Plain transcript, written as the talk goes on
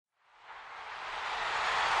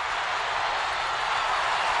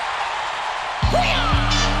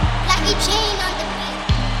Shane on the beat.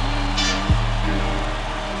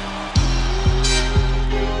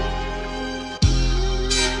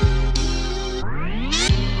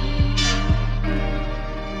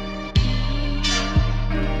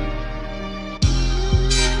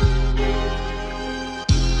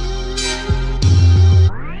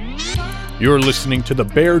 You're listening to the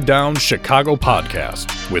Bear Down Chicago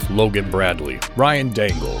podcast with Logan Bradley, Ryan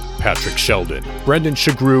Dangle, Patrick Sheldon, Brendan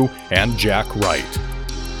Shagrew, and Jack Wright.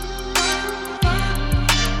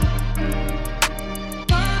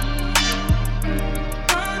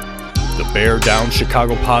 The Bear Down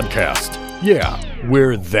Chicago podcast. Yeah,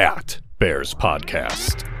 we're that Bears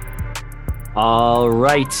podcast. All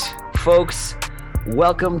right, folks,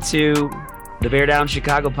 welcome to the Bear Down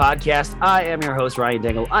Chicago podcast. I am your host, Ryan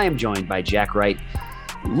Dangle. I am joined by Jack Wright,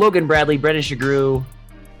 Logan Bradley, Brendan Shagrew,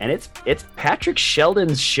 and it's Patrick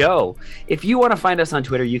Sheldon's show. If you want to find us on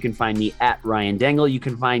Twitter, you can find me at Ryan Dangle. You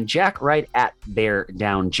can find Jack Wright at Bear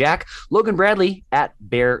Down Jack, Logan Bradley at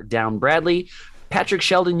Bear Down Bradley. Patrick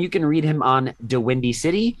Sheldon, you can read him on DeWindy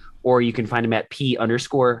City, or you can find him at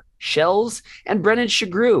P_Shels. And Brendan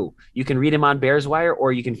Shagrew, you can read him on Bears Wire,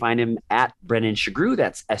 or you can find him at Brendan Shagrew.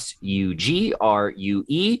 That's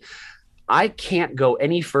SUGRUE. I can't go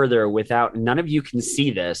any further without, none of you can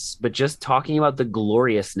see this, but just talking about the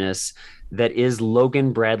gloriousness that is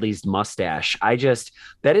Logan Bradley's mustache.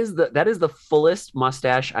 That is the fullest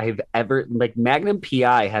mustache I've ever, like Magnum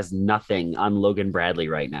PI has nothing on Logan Bradley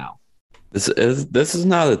right now. This is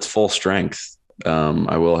not its full strength.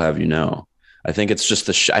 I will have you know. I think it's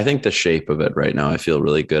just I think the shape of it right now I feel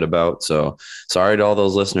really good about. So sorry to all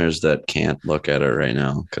those listeners that can't look at it right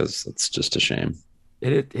now because it's just a shame.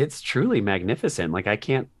 It's truly magnificent. Like I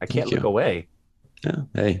can't look away. Yeah.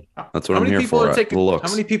 Hey, that's what I'm here for. The looks.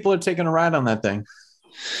 How many people are taking a ride on that thing?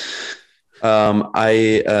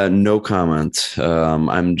 No comment.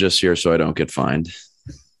 I'm just here so I don't get fined.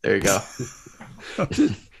 There you go.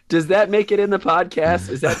 Does that make it in the podcast?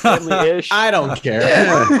 Is that family-ish? I don't care.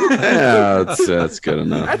 Yeah, that's good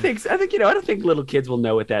enough. I think I don't think little kids will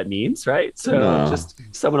know what that means, right? So just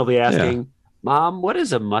someone will be asking, "Mom, what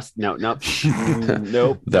is a must?" No, nope.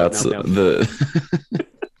 That's no.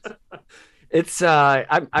 It's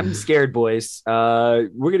I'm scared, boys. We're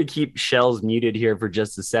gonna keep Shels muted here for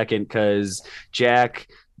just a second because Jack,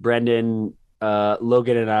 Brendan,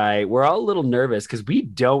 Logan and we're all a little nervous because we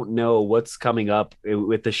don't know what's coming up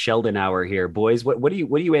with the Sheldon hour here, boys. What are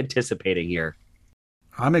you anticipating here?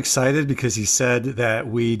 I'm excited because he said that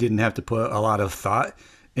we didn't have to put a lot of thought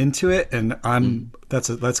into it, and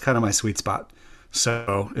that's kind of my sweet spot.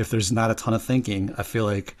 So if there's not a ton of thinking, I feel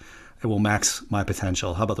like it will max my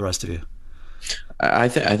potential. How about the rest of you? I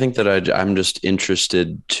think that I'm just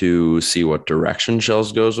interested to see what direction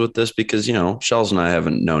Shels goes with this because, you know, Shels and I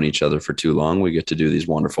haven't known each other for too long. We get to do these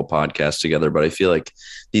wonderful podcasts together, but I feel like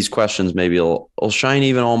these questions maybe will shine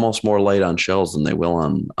even almost more light on Shels than they will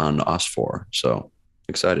on us four. So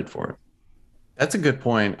excited for it. That's a good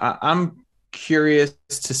point. I'm curious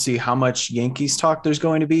to see how much Yankees talk there's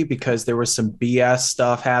going to be because there was some BS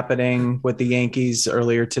stuff happening with the Yankees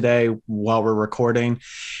earlier today while we're recording.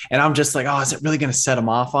 And I'm just like, oh, is it really going to set them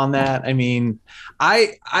off on that? I mean,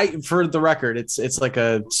 I for the record, it's like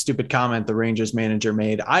a stupid comment the Rangers manager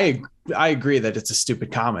made. I agree that it's a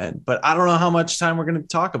stupid comment, but I don't know how much time we're going to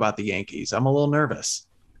talk about the Yankees. I'm a little nervous.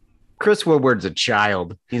 Chris Woodward's a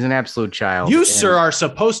child. He's an absolute child. You, sir, are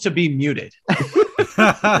supposed to be muted.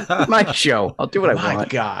 My show. I'll do what I want. My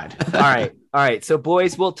God. All right. So,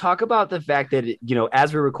 boys, we'll talk about the fact that, you know,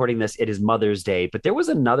 as we're recording this, it is Mother's Day, but there was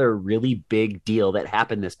another really big deal that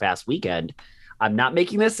happened this past weekend. I'm not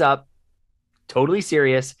making this up. Totally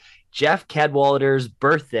serious. Jeff Cadwallader's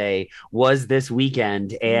birthday was this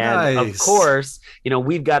weekend. And Of course, you know,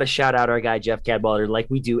 we've got to shout out our guy, Jeff Cadwallader, like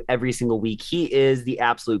we do every single week. He is the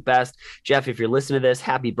absolute best. Jeff, if you're listening to this,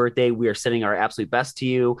 happy birthday. We are sending our absolute best to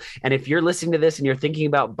you. And if you're listening to this and you're thinking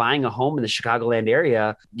about buying a home in the Chicagoland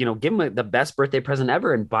area, you know, give him the best birthday present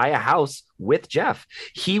ever and buy a house with Jeff.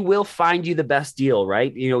 He will find you the best deal,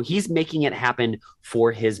 right? You know, he's making it happen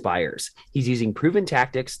for his buyers. He's using proven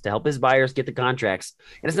tactics to help his buyers get the contracts.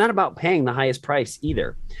 And it's not about paying the highest price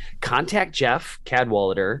either. Contact Jeff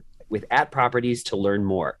Cadwallader with @properties to learn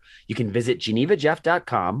more. You can visit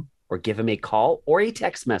genevajeff.com or give him a call or a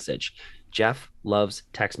text message. Jeff loves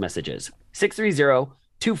text messages.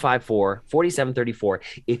 630-254-4734.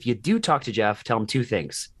 If you do talk to Jeff, tell him two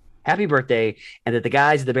things. Happy birthday, and that the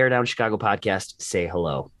guys at the Bear Down Chicago podcast say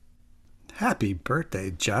hello. Happy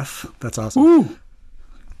birthday, Jeff. That's awesome. Ooh.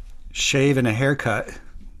 Shave and a haircut,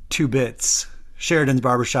 2 bits. Sheridan's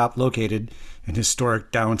Barbershop, located in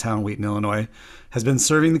historic downtown Wheaton, Illinois, has been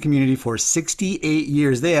serving the community for 68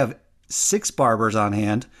 years. They have 6 barbers on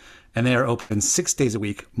hand, and they are open 6 days a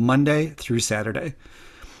week, Monday through Saturday.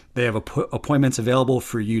 They have appointments available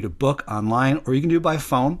for you to book online, or you can do it by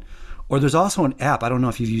phone. Or there's also an app. I don't know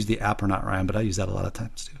if you've used the app or not, Ryan, but I use that a lot of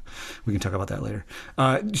times too. We can talk about that later.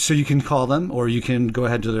 So you can call them, or you can go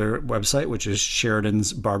ahead to their website, which is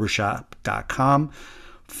Sheridan'sBarbershop.com.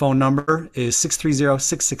 Phone number is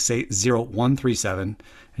 630-668-0137, and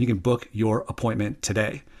you can book your appointment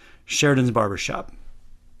today. Sheridan's Barbershop,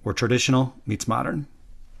 where traditional meets modern.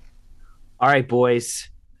 All right, boys.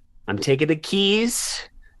 I'm taking the keys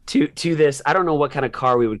to this. I don't know what kind of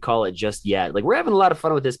car we would call it just yet. Like, we're having a lot of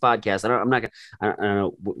fun with this podcast. I don't know,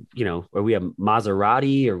 are we a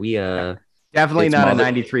Maserati? Are we a Definitely not a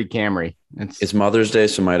 93 Camry. It's Mother's Day,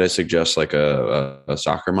 so might I suggest like a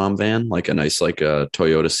soccer mom van, like a nice like a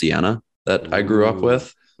Toyota Sienna that I grew up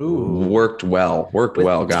with. Ooh. Worked well.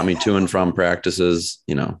 Got me to and from practices,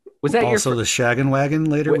 Was that also the shaggin' wagon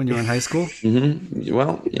later when you were in high school? Mm-hmm.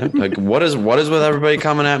 Well, yeah. Like what is with everybody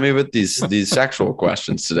coming at me with these sexual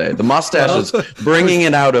questions today? The mustache is bringing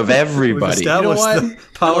it out of everybody. You know what? The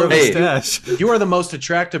power of a stash. You are the most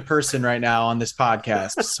attractive person right now on this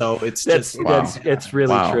podcast, so it's it's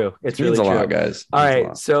really true. It's really true, a lot, guys. All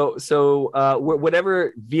right, so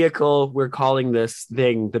whatever vehicle we're calling this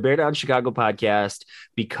thing, the Bear Down Chicago podcast,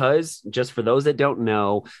 because just for those that don't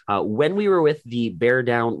know, when we were with the Bear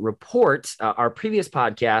Down Report, our previous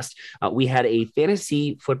podcast, we had a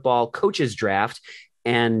fantasy football coaches draft,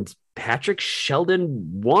 and Patrick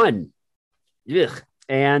Sheldon won. Ugh.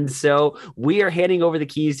 And so we are handing over the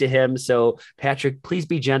keys to him. So Patrick, please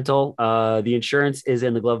be gentle. The insurance is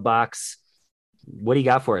in the glove box. What do you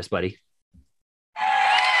got for us, buddy?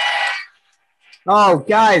 Oh,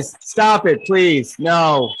 guys, stop it, please.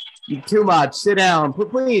 No, too much. Sit down.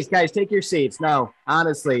 Please, guys, take your seats. No,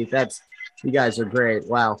 honestly, you guys are great.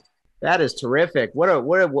 Wow. That is terrific. What a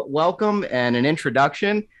welcome and an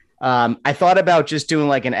introduction. I thought about just doing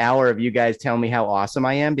like an hour of you guys telling me how awesome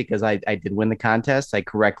I am, because I did win the contest. I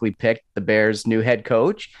correctly picked the Bears' new head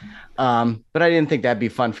coach. But I didn't think that'd be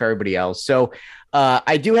fun for everybody else. So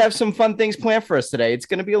I do have some fun things planned for us today. It's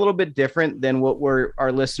going to be a little bit different than what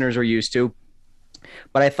our listeners are used to.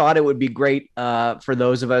 But I thought it would be great for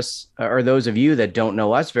those of us, or those of you that don't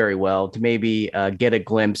know us very well, to maybe get a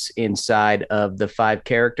glimpse inside of the 5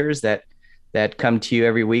 characters that come to you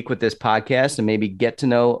every week with this podcast, and maybe get to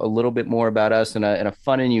know a little bit more about us in a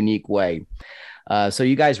fun and unique way. So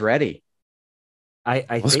you guys ready?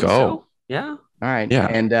 Let's go. So. Yeah. All right. Yeah.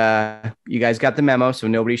 And you guys got the memo, so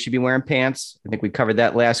nobody should be wearing pants. I think we covered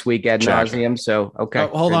that last week ad nauseum. So, okay.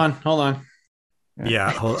 Oh, hold on.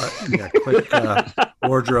 Yeah, quick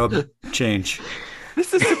wardrobe change.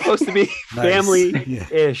 This is supposed to be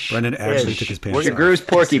family-ish. Brendan actually took his pants off. Gru's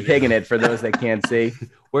Porky Pigging it for those that can't see.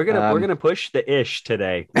 We're gonna push the ish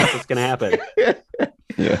today. That's what's gonna happen.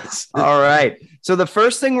 Yes. All right. So the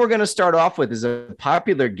first thing we're gonna start off with is a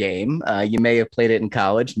popular game. You may have played it in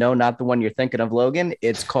college. No, not the one you're thinking of, Logan.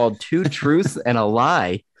 It's called Two Truths and a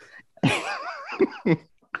Lie.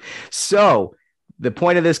 So the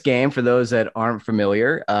point of this game, for those that aren't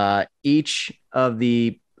familiar, each of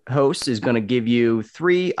the hosts is going to give you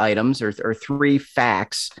 3 items or 3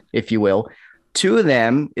 facts, if you will. 2 of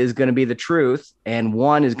them is going to be the truth, and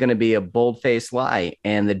 1 is going to be a bold-faced lie.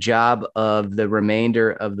 And the job of the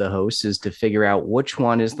remainder of the hosts is to figure out which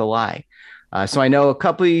one is the lie. So I know a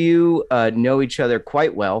couple of you know each other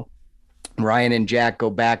quite well. Ryan and Jack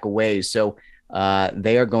go back a ways. So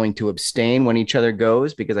they are going to abstain when each other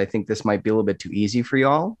goes, because I think this might be a little bit too easy for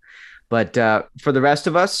y'all. But for the rest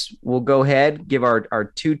of us, we'll go ahead, give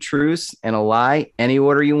our 2 truths and a lie, any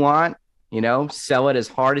order you want, sell it as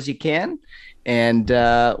hard as you can. And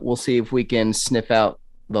we'll see if we can sniff out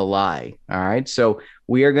the lie. All right. So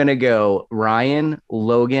we are going to go Ryan,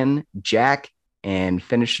 Logan, Jack, and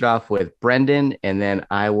finish it off with Brendan. And then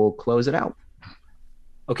I will close it out.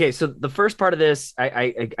 Okay, so the first part of this,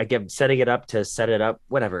 I give setting it up to set it up,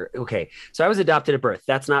 whatever. Okay, so I was adopted at birth.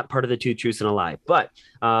 That's not part of the 2 truths and a lie. But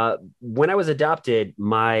when I was adopted,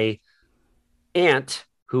 my aunt,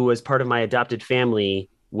 who was part of my adopted family,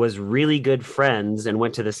 was really good friends and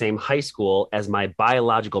went to the same high school as my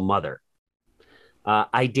biological mother.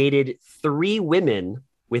 I dated 3 women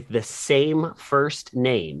with the same first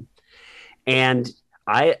name, and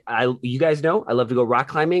you guys know I love to go rock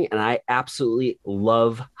climbing, and I absolutely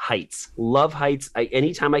love heights.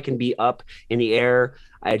 Anytime I can be up in the air,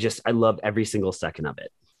 I love every single second of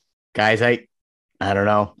it. Guys, I don't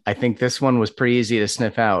know. I think this one was pretty easy to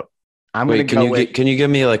sniff out. Can you give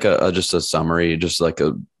me like just a summary, just like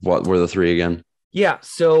what were the 3 again? Yeah.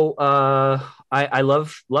 So I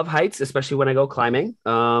love heights, especially when I go climbing.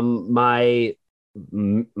 My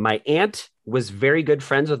My aunt was very good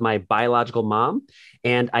friends with my biological mom,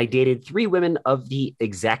 and I dated 3 women of the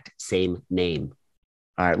exact same name.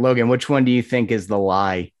 All right, Logan, which one do you think is the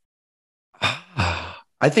lie?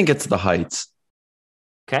 I think it's the heights.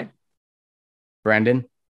 Okay. Brendan?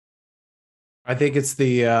 I think it's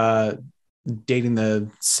the dating the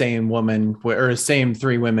same woman or same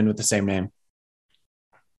 3 women with the same name.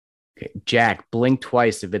 Okay. Jack, blink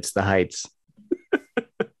twice if it's the heights.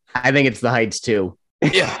 I think it's the heights too.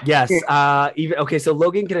 Yeah. Yes. Even okay. So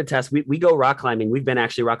Logan can attest. We go rock climbing. We've been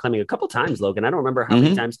actually rock climbing a couple times, Logan. I don't remember how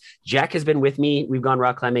many times. Jack has been with me. We've gone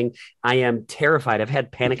rock climbing. I am terrified. I've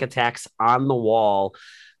had panic attacks on the wall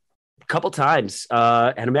a couple times.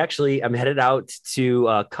 And I'm headed out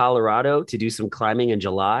to Colorado to do some climbing in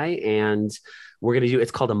July. And we're going to do,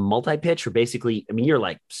 it's called a multi-pitch, where basically, I mean, you're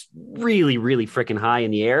like really, really freaking high in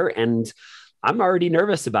the air. And I'm already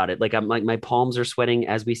nervous about it. Like my palms are sweating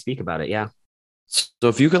as we speak about it. Yeah. So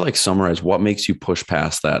if you could like summarize what makes you push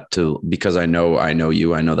past that because I know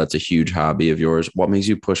you, I know that's a huge hobby of yours. What makes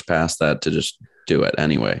you push past that to just do it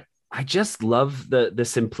anyway? I just love the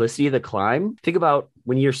simplicity of the climb. Think about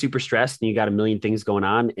when you're super stressed and you got a million things going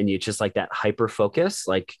on and you just like that hyper focus,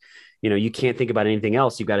 like, you can't think about anything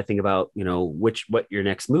else. You've got to think about, what your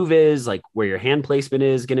next move is, like where your hand placement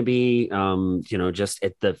is going to be, just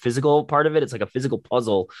at the physical part of it. It's like a physical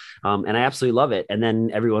puzzle. And I absolutely love it. And then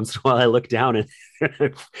every once in a while I look down and,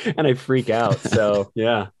 and I freak out. So,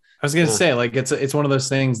 yeah. I was going to say, like, it's one of those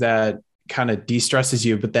things that kind of de-stresses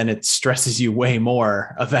you, but then it stresses you way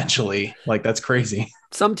more eventually. Like, that's crazy.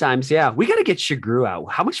 Sometimes. Yeah. We got to get Shagru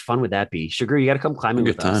out. How much fun would that be? Shagru, you got to come climbing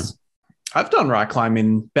with us. I've done rock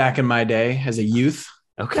climbing back in my day as a youth.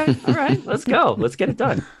 Okay. All right. Let's go. Let's get it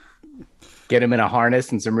done. Get him in a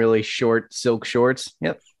harness and some really short silk shorts.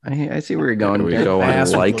 Yep. I see where you're going. There we go. I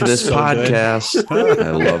like this podcast.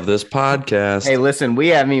 I love this podcast. Hey, listen, we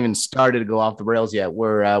haven't even started to go off the rails yet.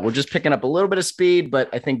 We're just picking up a little bit of speed, but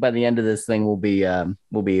I think by the end of this thing we'll be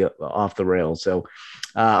off the rails. So,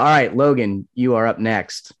 all right, Logan, you are up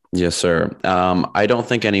next. Yes, sir. I don't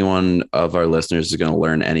think anyone of our listeners is going to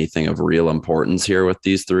learn anything of real importance here with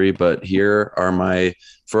these 3, but here are my,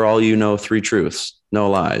 for all 3 truths, no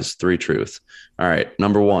lies, 3 truths. All right.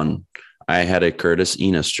 Number 1, I had a Curtis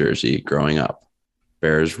Enos jersey growing up.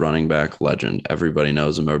 Bears running back legend. Everybody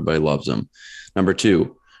knows him. Everybody loves him. Number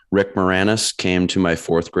 2, Rick Moranis came to my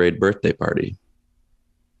 4th grade birthday party.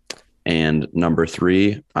 And number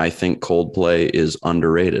 3, I think Coldplay is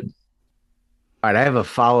underrated. All right, I have a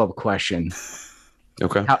follow-up question.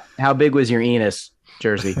 Okay. How big was your Enos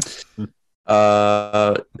jersey?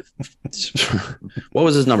 What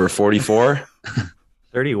was his number? 44?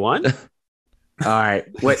 31? All right.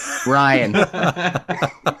 What, Ryan?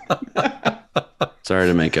 Sorry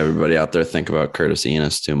to make everybody out there think about Curtis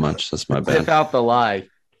Enos too much. That's my bad. Sniff out the lie.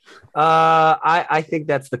 I think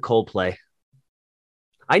that's the Coldplay.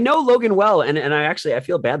 I know Logan well, and I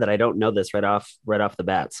feel bad that I don't know this right off the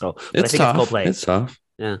bat. So it's I think tough. It's Coldplay. It's tough.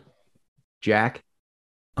 Yeah. Jack?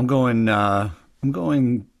 I'm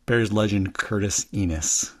going Bears legend Curtis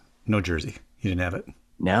Enos. No jersey. He didn't have it.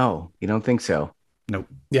 No, you don't think so? Nope.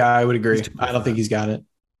 Yeah, I would agree. I don't think he's got it.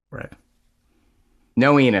 Right.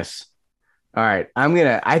 No Enos. All right.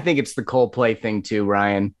 I think it's the Coldplay thing too,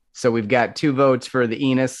 Ryan. So we've got 2 votes for the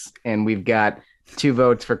Enos and we've got 2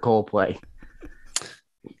 votes for Coldplay.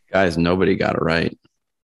 Guys, nobody got it right.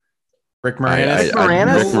 Rick Moranis.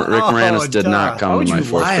 Rick Moranis did not come to my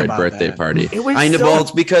 4th grade birthday party.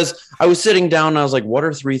 It's because I was sitting down and I was like, what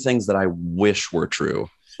are 3 things that I wish were true?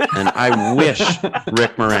 And I wish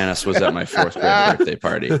Rick Moranis was at my 4th grade birthday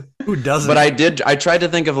party. Who doesn't? But I tried to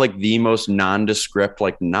think of like the most nondescript,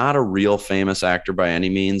 like not a real famous actor by any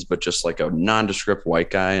means, but just like a nondescript white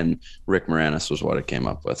guy. And Rick Moranis was what it came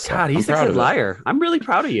up with. So God, he's a good liar. I'm really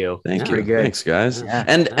proud of you. Thank you. Thanks, guys. Yeah.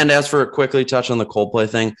 And as for quickly touch on the Coldplay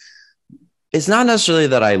thing, it's not necessarily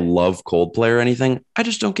that I love Coldplay or anything. I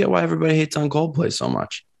just don't get why everybody hates on Coldplay so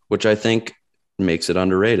much, which I think makes it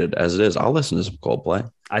underrated as it is. I'll listen to some Coldplay.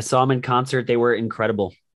 I saw them in concert. They were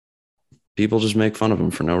incredible. People just make fun of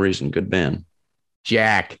them for no reason. Good band.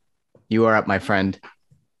 Jack, you are up, my friend.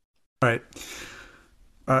 All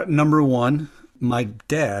right. Number 1, my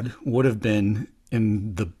dad would have been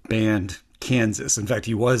in the band Kansas. In fact,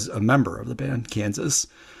 he was a member of the band Kansas.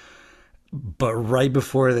 But right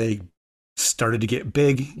before they started to get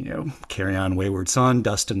big, Carry On Wayward Son,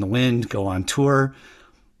 Dust in the Wind, go on tour,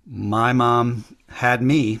 my mom had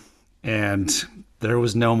me, and there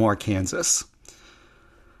was no more Kansas.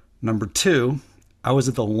 Number 2, I was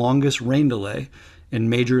at the longest rain delay in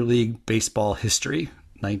Major League Baseball history.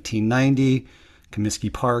 1990,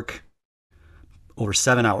 Comiskey Park, over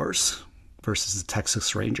 7 hours versus the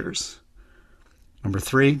Texas Rangers. Number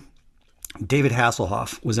 3, David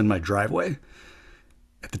Hasselhoff was in my driveway.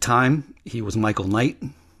 At the time, he was Michael Knight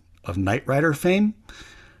of Knight Rider fame,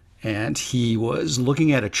 and he was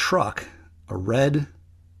looking at a truck, a red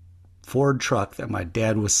Ford truck that my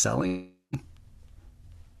dad was selling.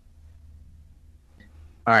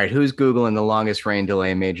 All right, who's Googling the longest rain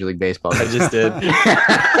delay in Major League Baseball? I just did. What?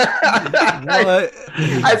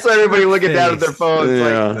 I saw everybody looking down at their phones.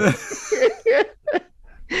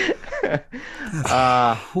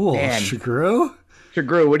 Cool. Man. Shagru?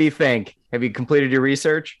 Shagru, what do you think? Have you completed your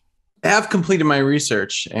research? I have completed my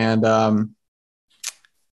research, and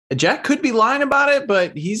Jack could be lying about it,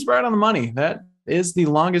 but he's right on the money. That is the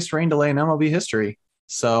longest rain delay in MLB history.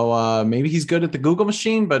 So maybe he's good at the Google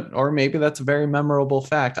machine, or maybe that's a very memorable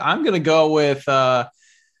fact. I'm gonna go with David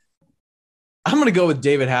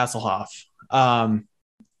Hasselhoff.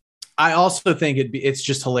 I also think it's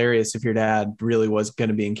just hilarious if your dad really was going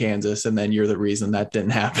to be in Kansas and then you're the reason that didn't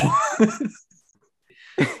happen.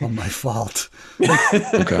 Oh, my fault.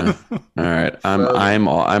 Okay. All right.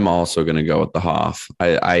 I'm also going to go with the Hoff.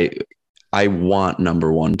 I want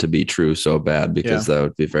number 1 to be true so bad because that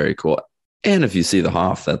would be very cool. And if you see the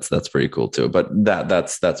Hoff, that's pretty cool too. But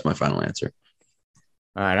that's my final answer.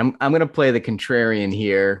 All right. I'm going to play the contrarian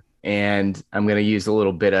here, and I'm going to use a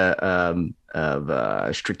little bit of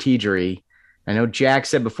strategery. I know Jack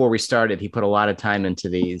said before we started, he put a lot of time into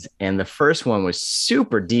these, and the first one was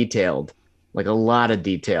super detailed, like a lot of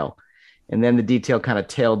detail. And then the detail kind of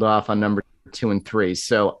tailed off on number 2 and 3.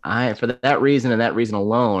 So for that reason and that reason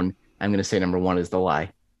alone, I'm going to say number 1 is the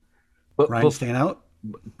lie. Ryan staying out?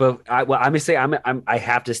 But I'm gonna say I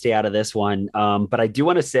have to stay out of this one. But I do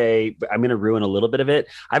want to say I'm gonna ruin a little bit of it.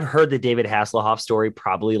 I've heard the David Hasselhoff story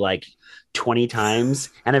probably like 20 times,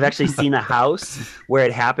 and I've actually seen the house where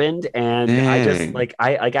it happened. And Dang. I just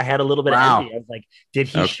I had a little bit of envy. I was like, did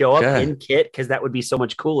he show up in kit? Because that would be so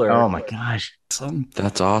much cooler. Oh my gosh,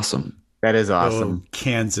 that's awesome. That is awesome. Oh,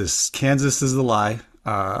 Kansas is the lie.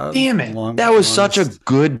 Damn it! That was such a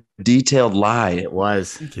good detailed lie. It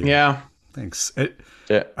was. Yeah. Thanks.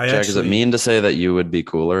 Jack, is it mean to say that you would be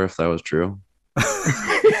cooler if that was true?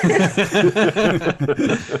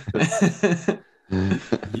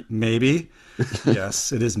 Maybe.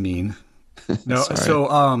 Yes, it is mean. No,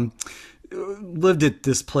 so lived at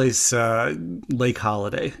this place, Lake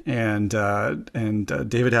Holiday, and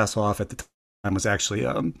David Hasselhoff at the time was actually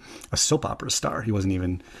a soap opera star. He wasn't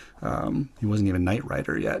even Knight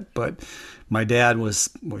Rider yet, but my dad was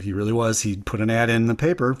what he really was. He put an ad in the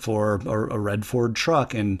paper for a red Ford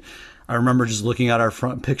truck, and I remember just looking out our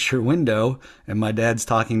front picture window, and my dad's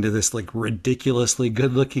talking to this like ridiculously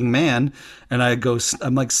good-looking man, and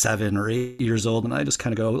I'm like 7 or 8 years old, and I just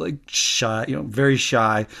kind of go like shy, very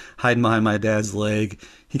shy, hiding behind my dad's leg.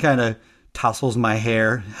 He kind of tousles my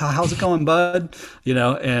hair. How's it going, bud?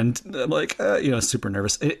 And I'm like, super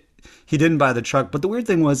nervous. He didn't buy the truck. But the weird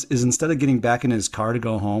thing is instead of getting back in his car to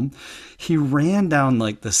go home, he ran down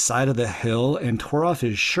like the side of the hill and tore off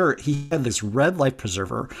his shirt. He had this red life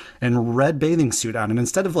preserver and red bathing suit on. And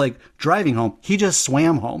instead of like driving home, he just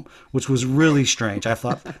swam home, which was really strange. I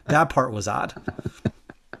thought that part was odd.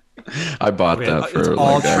 I bought that for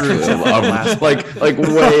like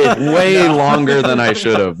way longer than I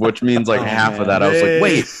should have, which means like half of that. I was like,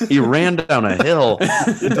 wait, he ran down a hill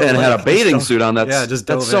and had a bathing suit on. That's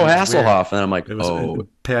so Hasselhoff. And I'm like,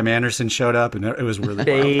 Pam Anderson showed up, and it was really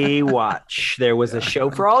Baywatch. There was a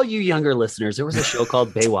show for all you younger listeners. There was a show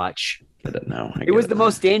called Baywatch. I didn't know. It was the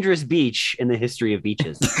most dangerous beach in the history of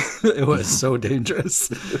beaches. It was so dangerous.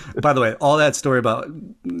 By the way, all that story about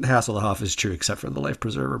Hasselhoff is true except for the life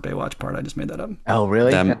preserver Baywatch part. I just made that up. Oh,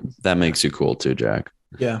 really? That makes you cool too, Jack.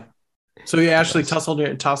 Yeah. So he actually tousled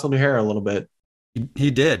your hair a little bit.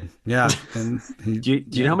 He did. Yeah. And do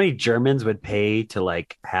you know how many Germans would pay to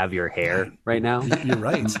like have your hair right now? You're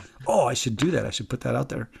right. Oh, I should do that. I should put that out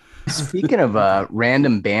there. Speaking of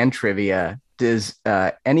random band trivia, does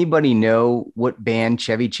anybody know what band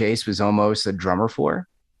Chevy Chase was almost a drummer for?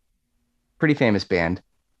 Pretty famous band.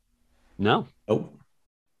 No. Oh.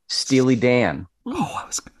 Steely Dan. Oh, I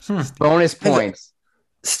was bonus points.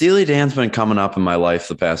 Steely Dan's been coming up in my life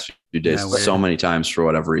the past few days so many times for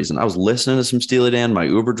whatever reason. I was listening to some Steely Dan. My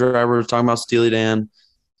Uber driver was talking about Steely Dan.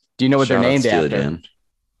 Do you know what they're named after? Dan.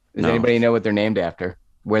 Does anybody know what they're named after?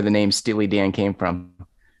 Where the name Steely Dan came from?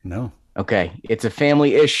 No. Okay. It's a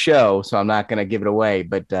family-ish show, so I'm not going to give it away,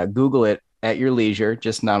 but Google it at your leisure,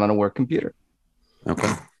 just not on a work computer.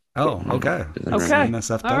 Okay. Oh, okay. Okay.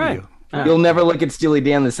 NSFW. All right. You'll never look at Steely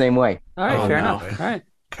Dan the same way. All right. Fair enough. All right.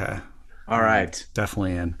 Okay. All right.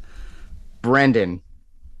 Definitely in. Brendan,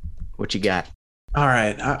 what you got? All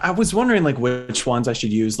right. I was wondering like which ones I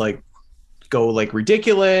should use, like go like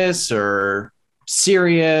ridiculous or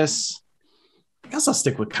serious. I guess I'll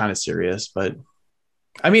stick with kind of serious, but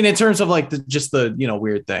I mean, in terms of like just the,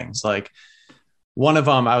 weird things, like one of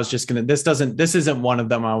them I was just going to, this isn't one of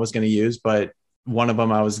them I was going to use, but one of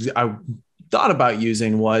them I thought about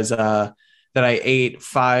using was that I ate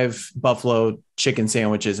 5 buffalo chicken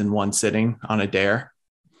sandwiches in one sitting on a dare.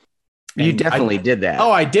 You And definitely did that.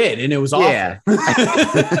 Oh, I did. And it was awful. Yeah.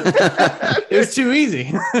 It was too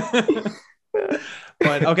easy.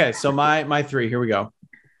 But okay. So my 3, here we go.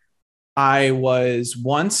 I was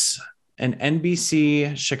once an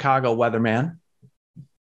NBC Chicago weatherman.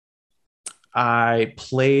 I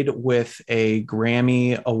played with a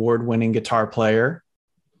Grammy award-winning guitar player.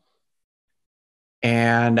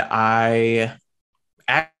 And I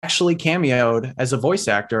actually cameoed as a voice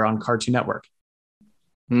actor on Cartoon Network.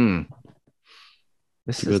 This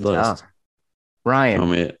Good is tough. list. Ryan.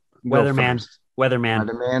 Weatherman.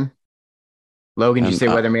 Weatherman. Logan, did you say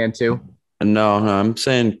Weatherman too? No, I'm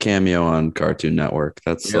saying cameo on Cartoon Network.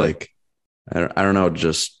 That's Really? like, I don't know. I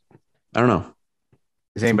don't know.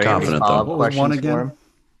 Does anybody have any confident, follow-up though. What was one questions again? for him?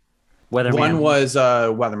 Weatherman. One was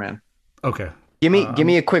Weatherman. Okay. Give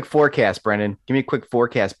me a quick forecast, Brendan. Give me a quick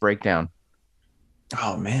forecast breakdown.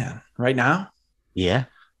 Oh, man. Right now? Yeah.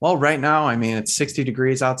 Well, right now, I mean, it's 60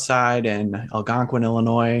 degrees outside in Algonquin,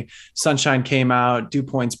 Illinois. Sunshine came out. Dew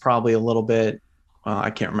point's probably a little bit. I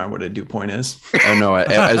can't remember what a dew point is. Oh, no.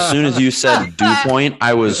 As soon as you said dew point,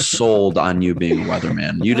 I was sold on you being a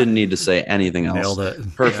weatherman. You didn't need to say anything else. Nailed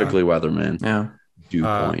it. Perfectly weatherman. Yeah. Dew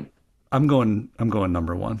point. I'm going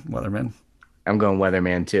number 1, Weatherman. I'm going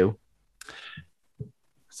Weatherman too.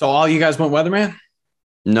 So all you guys went Weatherman?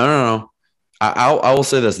 No. I will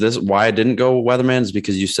say this. Why I didn't go weatherman is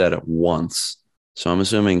because you said it once. So I'm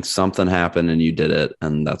assuming something happened and you did it,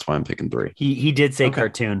 and that's why I'm picking 3. He did say Okay.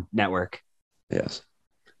 Cartoon Network. Yes.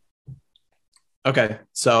 Okay.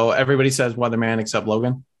 So everybody says Weatherman except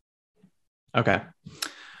Logan? Okay.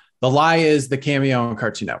 The lie is the cameo on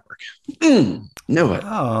Cartoon Network. Knew it.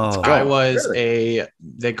 Oh. I was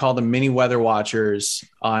they called them mini weather watchers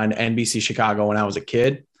on NBC Chicago when I was a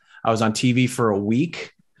kid. I was on TV for a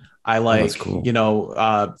week. I that's cool.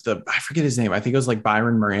 I forget his name. I think it was like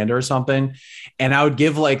Byron Miranda or something. And I would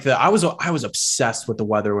give like I was obsessed with the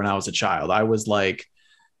weather when I was a child. I was like,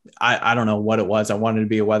 I don't know what it was. I wanted to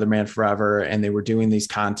be a weatherman forever. And they were doing these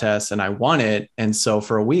contests and I won it. And so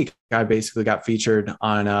for a week, I basically got featured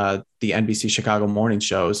on the NBC Chicago morning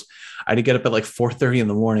shows. I had to get up at like 4:30 in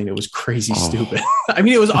the morning. It was crazy stupid. I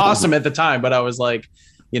mean, it was awesome at the time, but I was like,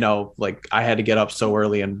 like I had to get up so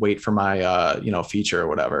early and wait for my, feature or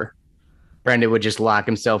whatever. Brendan would just lock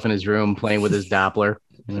himself in his room playing with his Doppler.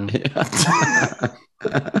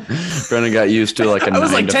 Brendan got used to like a 9 to 5 I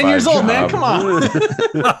was like 10 years old, man. Come on.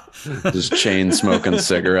 Just chain smoking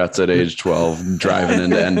cigarettes at age 12, driving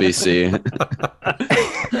into NBC.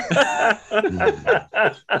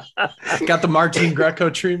 Got the Martin Greco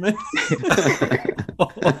treatment.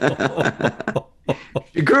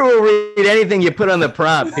 Your crew will read anything you put on the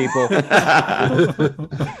prompt, people.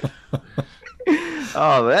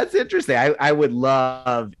 Oh, that's interesting. I would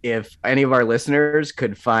love if any of our listeners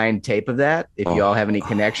could find tape of that. If you all have any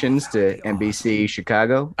connections to NBC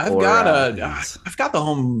Chicago, I've got the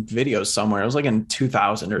home videos somewhere. It was like in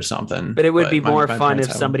 2000 or something. But it would be more my fun parents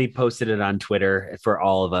if have somebody posted it on Twitter for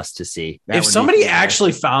all of us to see. if somebody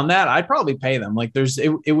actually found that, I'd probably pay them. Like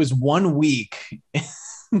it was 1 week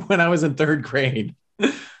when I was in 3rd grade.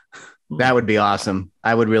 that would be awesome.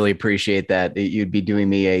 I would really appreciate that. You'd be doing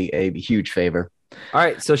me a huge favor. All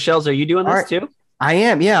right. So, Shels, are you doing this too? I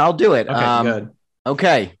am. Yeah, I'll do it. Okay, good.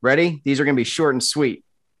 Okay, ready? These are going to be short and sweet.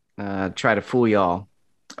 Try to fool y'all.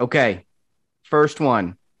 Okay, first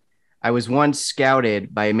one. I was once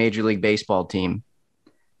scouted by a Major League Baseball team.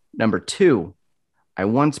 Number 2, I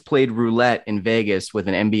once played roulette in Vegas with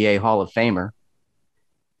an NBA Hall of Famer.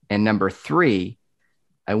 And number 3,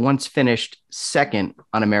 I once finished 2nd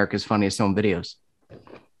on America's Funniest Home Videos.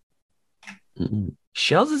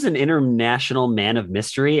 Shels is an international man of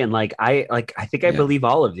mystery, and I think I believe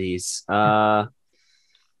all of these.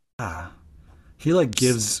 He like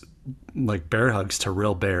gives like bear hugs to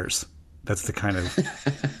real bears. That's the kind of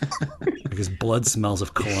like his blood smells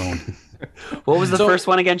of cologne. What was the first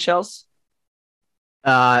one again, Shels?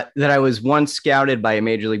 That I was once scouted by a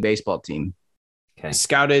Major League Baseball team. Okay.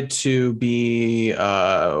 Scouted to be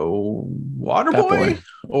water boy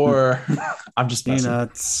or I'm just messing.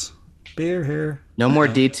 Peanuts, beer here. No more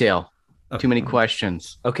detail. Too many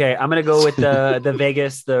questions. Okay, I'm gonna go with the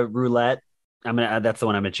Vegas, the roulette. That's the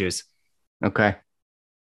one I'm gonna choose. Okay.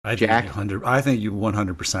 I think Jack? 100. I think you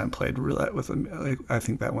 100% played roulette with him. Like, I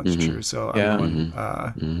think that one's true. So Yeah.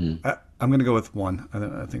 I'm going to go with 1.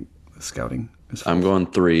 I think scouting is. I'm going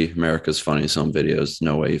 3. America's Funniest Home Videos.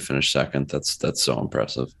 No way you finished second. That's so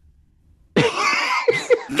impressive.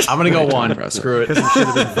 I'm gonna go 1. Impressive. Screw it. Because he should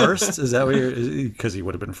have been first. Is that what you're? Because he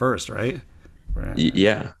would have been first, right?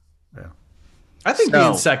 Yeah. I think So-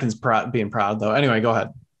 being second's being proud though. Anyway, go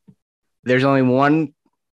ahead. There's only one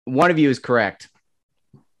of you is correct.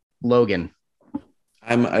 Logan.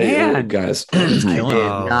 Man. Guys, I did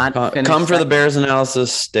Oh. not finish come for the second. Bears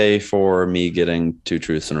analysis. Stay for me getting 2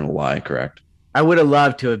 truths and a lie. Correct. I would have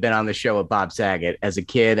loved to have been on the show with Bob Saget as a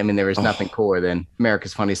kid. I mean, there was nothing cooler than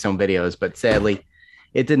America's Funniest Home Videos, but sadly,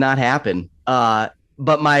 it did not happen.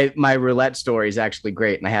 But my roulette story is actually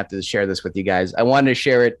great, and I have to share this with you guys. I wanted to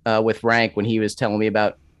share it with Rank when he was telling me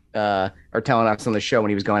about or telling us on the show when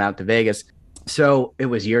he was going out to Vegas. So it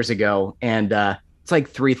was years ago, and it's like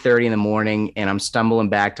 3:30 in the morning, and I'm stumbling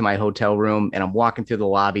back to my hotel room, and I'm walking through the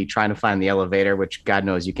lobby trying to find the elevator, which God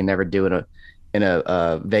knows you can never do in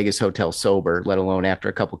a Vegas hotel sober, let alone after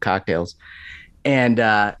a couple cocktails. And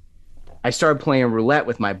I started playing roulette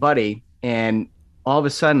with my buddy, and all of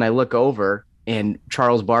a sudden I look over and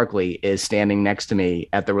Charles Barkley is standing next to me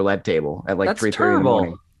at the roulette table at like That's 3:30 in the terrible.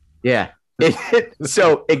 morning. Yeah.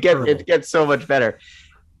 So it gets so much better.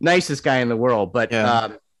 Nicest guy in the world, but Yeah.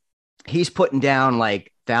 he's putting down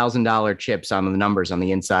like $1,000 chips on the numbers on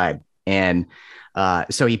the inside. And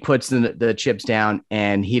so he puts the chips down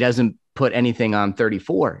and he doesn't put anything on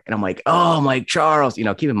 34. And I'm like, oh, I'm like, Charles,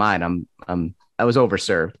 keep in mind, I was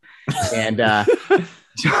overserved. And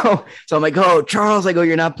so I'm like, oh, Charles, I go,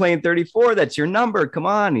 you're not playing 34. That's your number. Come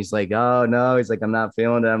on. He's like, oh, no. He's like, I'm not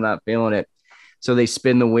feeling it. So they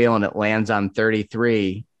spin the wheel and it lands on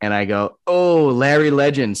 33. And I go, oh, Larry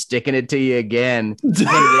Legend sticking it to you again.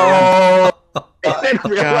 Oh, and then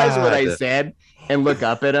realize what I said and look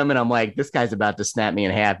up at him. And I'm like, this guy's about to snap me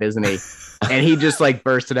in half, isn't he? And he just like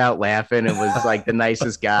bursted out laughing. It was like the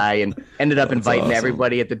nicest guy and ended up inviting awesome.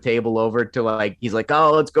 everybody at the table over to like, he's like,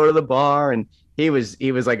 oh, let's go to the bar. And he was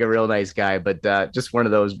like a real nice guy, but just one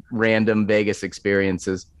of those random Vegas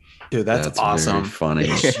experiences. Dude, that's awesome. Very funny.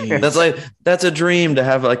 Jeez. That's a dream to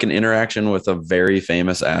have like an interaction with a very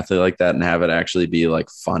famous athlete like that and have it actually be like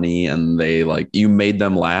funny and they like you made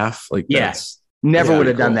them laugh. Like Yes. Never Yeah, would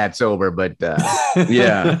have cool. done that sober, but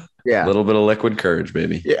yeah. yeah. A little bit of liquid courage,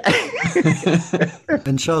 baby. Yeah.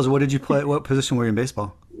 And Shels, what did you play? What position were you in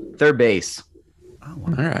baseball? Third base. Oh,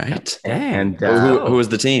 wow. All right. And Who was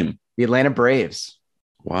the team? the Atlanta Braves.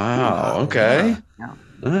 Wow. Okay. Yeah.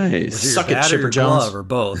 Was Nice. it your Suck it, bat or Chipper your Jones. glove or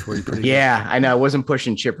both? Were you pretty Yeah, I know. I wasn't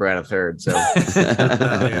pushing Chipper out of third. So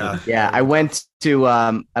yeah. yeah, I went to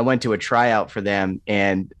a tryout for them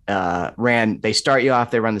and they start you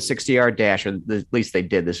off, they run the 60-yard dash, or at least they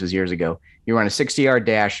did. This was years ago. You run a 60-yard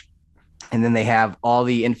dash, and then they have all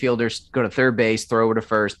the infielders go to third base, throw over to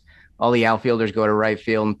first. All the outfielders go to right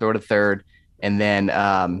field and throw to third. And then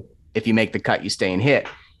if you make the cut, you stay and hit.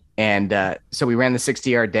 And so we ran the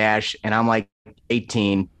 60-yard dash, and I'm like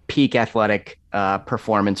 18, peak athletic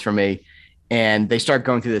performance for me. And they start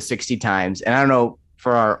going through the 60 times. And I don't know,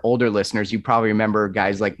 for our older listeners, you probably remember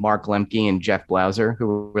guys like Mark Lemke and Jeff Blauser,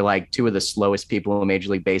 who were like two of the slowest people in Major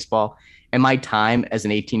League Baseball. And my time as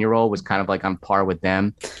an 18-year-old was kind of like on par with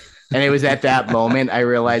them. And it was at that moment I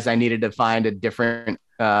realized I needed to find a different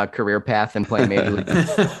career path than playing Major League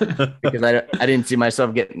because I didn't see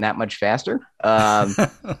myself getting that much faster.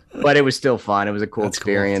 But it was still fun. It was a cool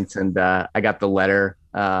experience. Cool. And I got the letter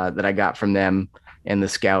that I got from them and the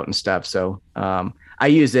scout and stuff. So I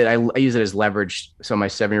use it. I use it as leverage. So my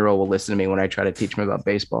 7-year-old will listen to me when I try to teach him about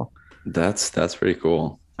baseball. That's pretty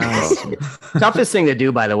cool. Awesome. Toughest thing to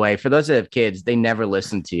do, by the way, for those that have kids, they never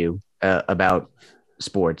listen to you about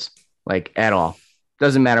sports, like at all.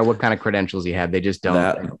 Doesn't matter what kind of credentials you have. They just don't,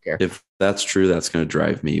 they don't care. If that's true, that's going to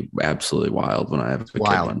drive me absolutely wild when I have a kid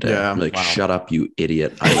one day. Yeah. I'm like, Wow. shut up, you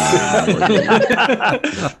idiot.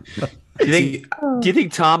 Do you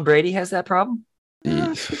think Tom Brady has that problem?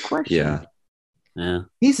 Good question. Yeah. Yeah.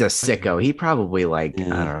 He's a sicko. He probably I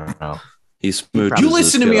don't know. He smooches. You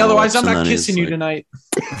listen to his me, kid otherwise I'm and not then kissing he's you like-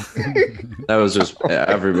 tonight. That was just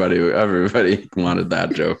everybody wanted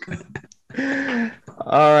that joke.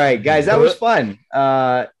 All right, guys, that was fun.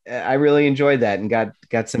 I really enjoyed that and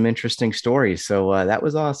got some interesting stories. So that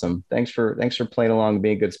was awesome. Thanks for playing along and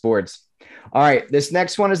being good sports. All right, this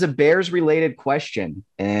next one is a Bears related question,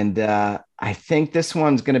 and I think this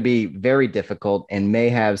one's going to be very difficult and may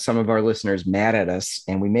have some of our listeners mad at us,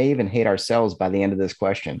 and we may even hate ourselves by the end of this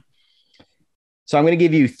question. So I'm going to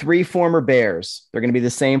give you 3 former Bears. They're going to be the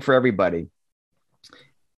same for everybody.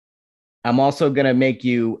 I'm also going to make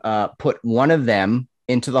you put one of them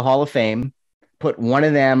into the Hall of Fame, put one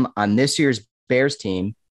of them on this year's Bears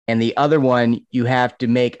team, and the other one you have to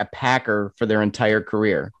make a Packer for their entire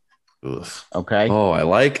career. Oof. Okay. Oh, I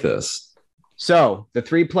like this. So the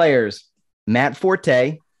three players, Matt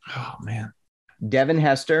Forte, Oh man. Devin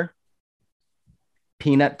Hester,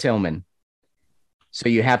 Peanut Tillman. So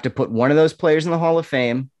you have to put one of those players in the Hall of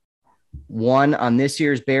Fame, one on this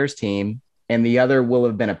year's Bears team, and the other will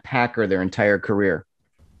have been a Packer their entire career.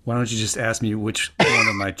 Why don't you just ask me which one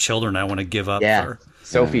of my children I want to give up for?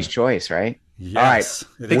 Sophie's choice, right? Yes.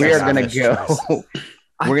 All right. We are going to go.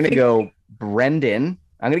 We're going to go Brendan.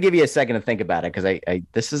 I'm going to give you a second to think about it because I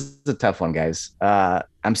this is a tough one, guys.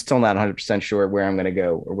 I'm still not 100% sure where I'm going to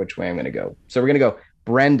go or which way I'm going to go. So we're going to go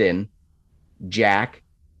Brendan, Jack,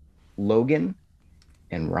 Logan,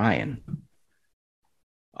 and Ryan.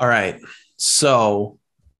 All right. So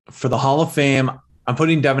for the Hall of Fame, I'm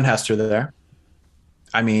putting Devin Hester there.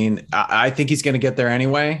 I mean, I think he's going to get there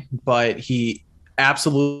anyway, but he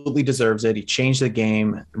absolutely deserves it. He changed the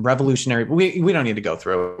game, revolutionary. We don't need to go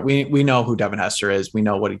through it. We know who Devin Hester is. We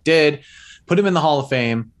know what he did. Put him in the Hall of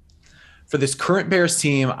Fame. For this current Bears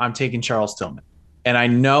team, I'm taking Charles Tillman. And I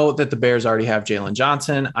know that the Bears already have Jalen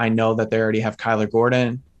Johnson. I know that they already have Kyler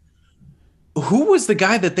Gordon. Who was the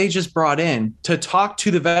guy that they just brought in to talk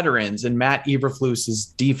to the veterans in Matt Eberflus's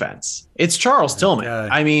defense? It's Charles Tillman.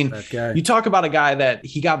 I mean, you talk about a guy that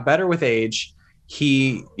he got better with age.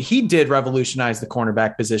 He did revolutionize the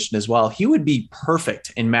cornerback position as well. He would be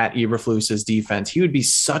perfect in Matt Eberflus's defense. He would be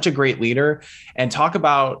such a great leader, and talk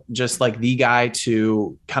about just like the guy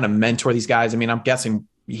to kind of mentor these guys. I mean, I'm guessing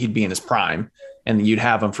he'd be in his prime and you'd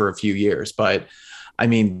have him for a few years, but I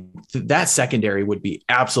mean, that secondary would be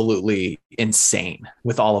absolutely insane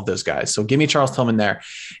with all of those guys. So give me Charles Tillman there.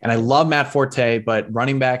 And I love Matt Forte, but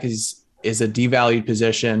running back is a devalued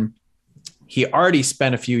position. He already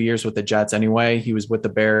spent a few years with the Jets anyway. He was with the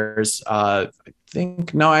Bears. I'm trying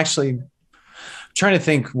to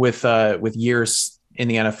think with years in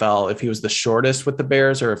the NFL, if he was the shortest with the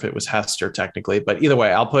Bears or if it was Hester technically. But either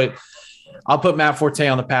way, I'll put Matt Forte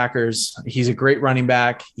on the Packers. He's a great running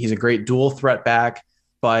back. He's a great dual threat back.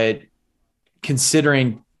 But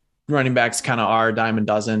considering running backs kind of are a dime a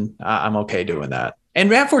dozen, I'm okay doing that.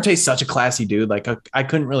 And Matt Forte is such a classy dude. Like I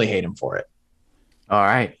couldn't really hate him for it. All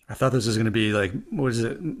right. I thought this was going to be like, what is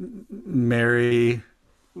it? Mary.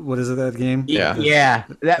 What is it, that game? Yeah.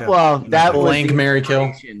 That was Blank Mary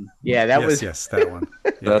Kill. Yeah, that was. Yes, that one.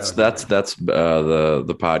 Yeah, that's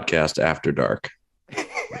the podcast After Dark.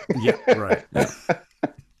 Yeah, right. Yeah.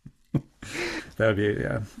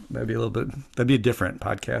 That'd be a different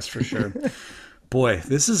podcast for sure. Boy,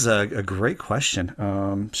 this is a great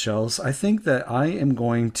question. Shels, I think that I'm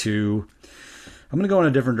going to go in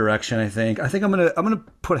a different direction. I think I'm going to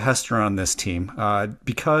put Hester on this team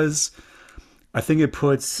because I think it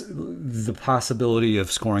puts the possibility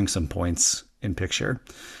of scoring some points in picture.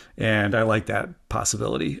 And I like that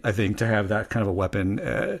possibility. I think to have that kind of a weapon,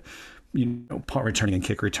 punt returning and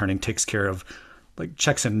kick returning takes care of, like,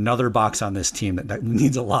 checks another box on this team that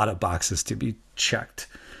needs a lot of boxes to be checked.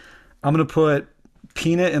 I'm going to put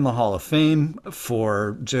Peanut in the Hall of Fame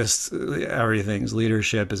for just everything, his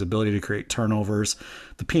leadership, his ability to create turnovers,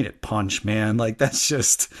 the Peanut punch, man. Like, that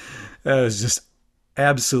was just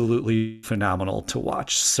absolutely phenomenal to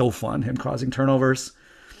watch. So fun, him causing turnovers.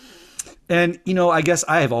 And, I guess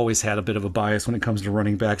I have always had a bit of a bias when it comes to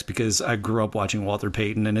running backs because I grew up watching Walter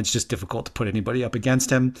Payton, and it's just difficult to put anybody up against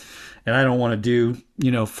him. And I don't want to do,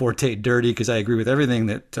 Forte dirty because I agree with everything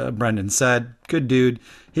that Brendan said. Good dude.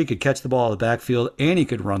 He could catch the ball in the backfield and he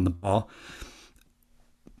could run the ball.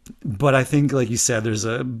 But I think, like you said, there's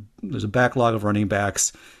a backlog of running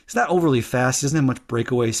backs. He's not overly fast. He doesn't have much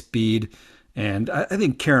breakaway speed. And I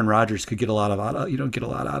think Karen Rodgers could get a lot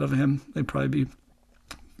out of him.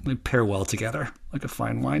 They pair well together, like a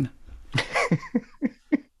fine wine.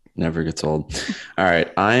 Never gets old. All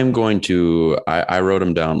right. I wrote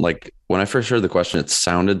them down. Like, when I first heard the question, it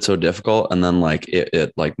sounded so difficult. And then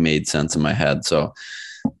it made sense in my head. So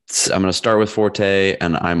I'm going to start with Forte,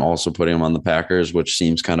 and I'm also putting him on the Packers, which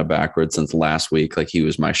seems kind of backwards since last week. Like, he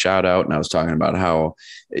was my shout out, and I was talking about how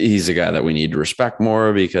he's a guy that we need to respect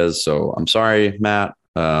more so I'm sorry, Matt.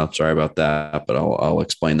 Sorry about that, but I'll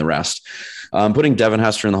explain the rest. Putting Devin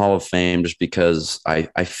Hester in the Hall of Fame just because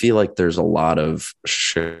I feel like there's a lot of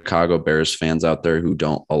Chicago Bears fans out there who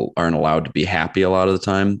aren't allowed to be happy a lot of the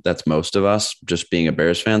time. That's most of us just being a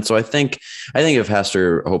Bears fan. So I think if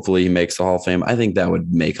Hester hopefully he makes the Hall of Fame, I think that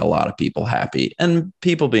would make a lot of people happy, and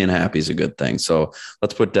people being happy is a good thing. So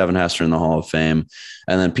let's put Devin Hester in the Hall of Fame.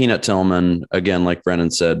 And then Peanut Tillman, again, like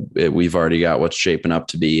Brendan said, we've already got what's shaping up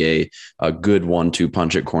to be a good 1-2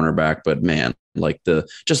 punch at cornerback, but man, like the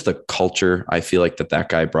culture I feel like that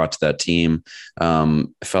guy brought to that team. I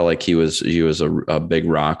felt like he was a big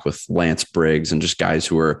rock with Lance Briggs and just guys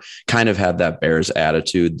who were kind of had that Bears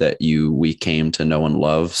attitude that we came to know and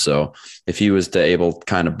love. So if he was to able to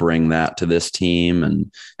kind of bring that to this team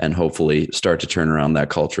and hopefully start to turn around that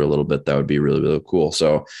culture a little bit, that would be really, really cool.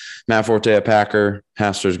 So Matt Forte, a Packer,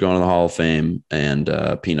 Haster's going to the Hall of Fame, and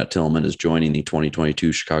Peanut Tillman is joining the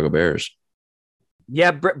 2022 Chicago Bears.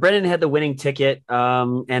 Yeah, Brendan had the winning ticket.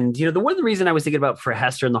 And, the one of the reason I was thinking about for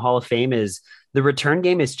Hester in the Hall of Fame is the return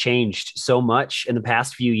game has changed so much in the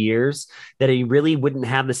past few years that he really wouldn't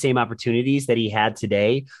have the same opportunities that he had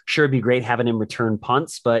today. Sure, it'd be great having him return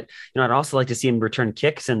punts, but, I'd also like to see him return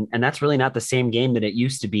kicks. And that's really not the same game that it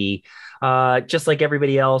used to be. Just like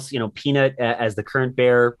everybody else, Peanut as the current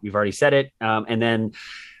Bear, we've already said it. And then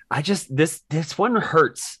this one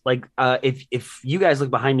hurts. Like if you guys look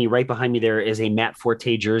behind me, right behind me, there is a Matt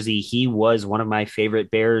Forte jersey. He was one of my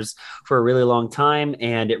favorite Bears for a really long time,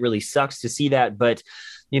 and it really sucks to see that. But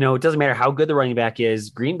it doesn't matter how good the running back is.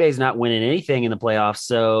 Green Bay's not winning anything in the playoffs,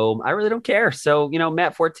 so I really don't care. So,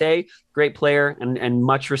 Matt Forte, great player and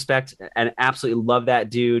much respect, and absolutely love that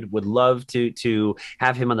dude. Would love to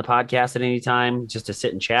have him on the podcast at any time, just to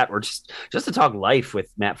sit and chat or just to talk life with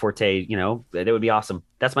Matt Forte. That would be awesome.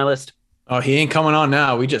 That's my list. Oh, he ain't coming on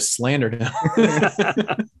now. We just slandered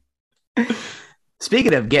him.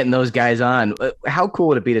 Speaking of getting those guys on, how cool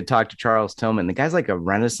would it be to talk to Charles Tillman? The guy's like a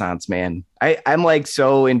Renaissance man. I'm like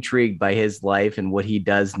so intrigued by his life and what he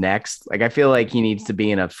does next. Like, I feel like he needs to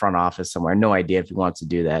be in a front office somewhere. No idea if he wants to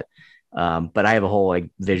do that. But I have a whole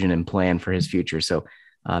vision and plan for his future. So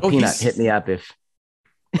Peanut, hit me up if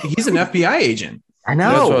he's an FBI agent. I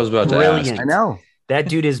know. That's what I was about to ask. I know. That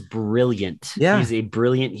dude is brilliant. Yeah. He's a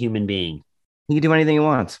brilliant human being. He can do anything he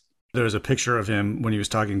wants. There was a picture of him when he was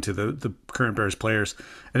talking to the current Bears players,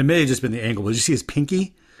 and it may have just been the angle. But did you see his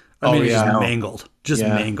pinky? He's just mangled.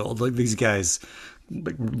 Mangled. Like, these guys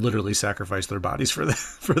literally sacrificed their bodies for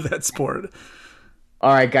that sport.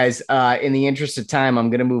 All right, guys. In the interest of time, I'm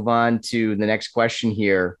going to move on to the next question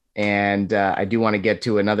here. And I do want to get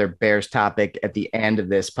to another Bears topic at the end of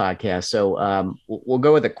this podcast. So we'll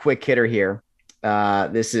go with a quick hitter here.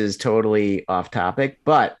 This is totally off topic,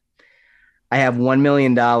 but I have $1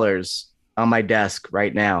 million on my desk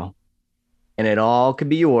right now, and it all could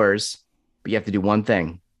be yours, but you have to do one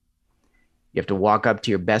thing. You have to walk up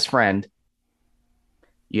to your best friend.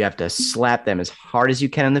 You have to slap them as hard as you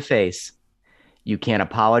can in the face. You can't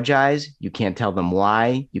apologize. You can't tell them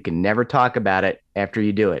why. You can never talk about it after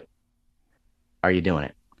you do it. Are you doing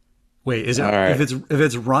it? Wait, is it right. if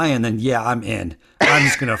it's Ryan? Then yeah, I'm in. I'm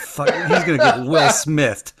just gonna he's gonna get Will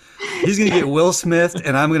Smithed. He's gonna get Will Smithed,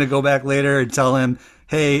 and I'm gonna go back later and tell him,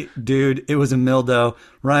 "Hey, dude, it was a Mildo."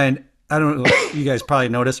 Ryan, I don't know. You guys probably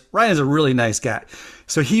noticed Ryan's a really nice guy,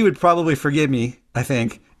 so he would probably forgive me, I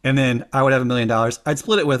think, and then I would have $1 million. I'd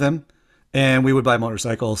split it with him, and we would buy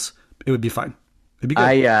motorcycles. It would be fine. It'd be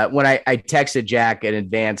good. When I texted Jack an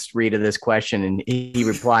advanced read of this question, and he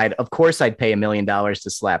replied, "Of course, I'd pay $1 million to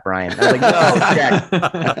slap Ryan." I was like, "No,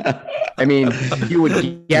 Jack. I mean, you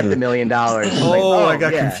would get the $1 million." I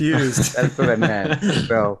got confused. That's what I meant.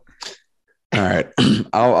 So, all right,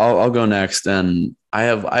 I'll go next, and I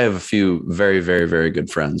have a few very, very, very good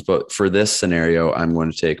friends, but for this scenario, I'm going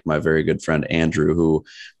to take my very good friend Andrew, who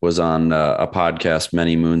was on a podcast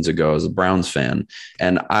many moons ago as a Browns fan.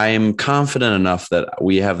 And I'm confident enough that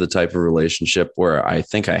we have the type of relationship where I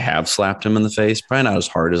think I have slapped him in the face, probably not as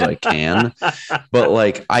hard as I can,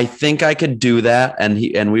 but I think I could do that.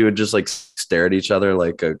 And we would just stare at each other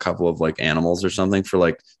like a couple of animals or something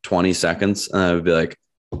for 20 seconds. And I would be like,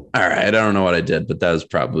 all right, I don't know what I did, but that was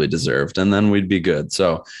probably deserved. And then we'd be good.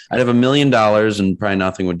 So I'd have $1 million and probably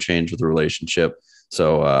nothing would change with the relationship.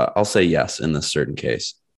 So I'll say yes in this certain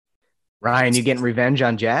case. Ryan, you getting revenge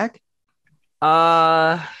on Jack?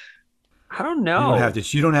 I don't know.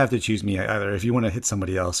 You don't have to choose me either. If you want to hit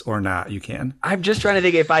somebody else or not, you can. I'm just trying to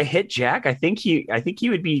think. If I hit Jack, I think he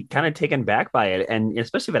would be kind of taken back by it. And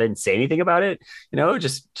especially if I didn't say anything about it,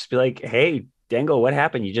 just be like, hey, Dangle, what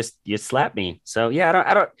happened? You slapped me. So yeah,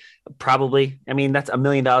 I don't probably, I mean, that's $1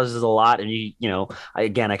 million is a lot. And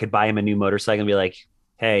I could buy him a new motorcycle and be like,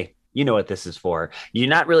 hey, you know what this is for. You're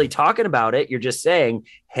not really talking about it. You're just saying,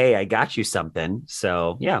 hey, I got you something.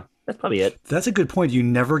 So yeah, that's probably it. That's a good point. You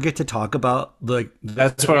never get to talk about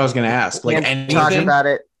That's what I was going to ask. Like Can't anything? talk about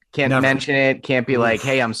it. Can't Never. mention it. Can't be like,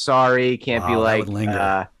 hey, I'm sorry. Can't be Wow, that like, would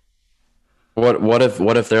linger.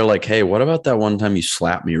 What if they're like, hey, what about that one time you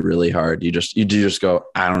slapped me really hard? You just go,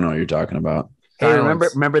 I don't know what you're talking about. Hey,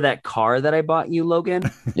 Silence. remember that car that I bought you, Logan?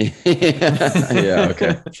 Yeah,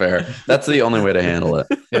 okay, fair. That's the only way to handle it.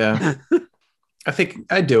 Yeah. I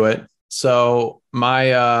think I do it. So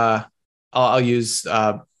I'll use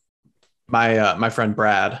my friend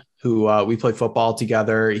Brad, who we play football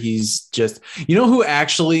together. He's just, who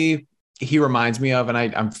actually he reminds me of, and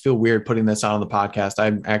I feel weird putting this out on the podcast.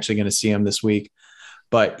 I'm actually going to see him this week,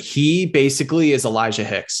 but he basically is Elijah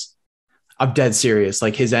Hicks. I'm dead serious.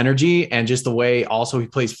 Like his energy and just the way also he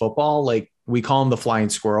plays football, like we call him the flying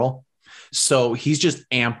squirrel. So he's just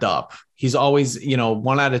amped up. He's always,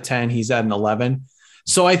 1 out of 10, he's at an 11.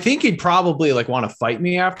 So I think he'd probably like want to fight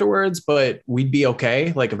me afterwards, but we'd be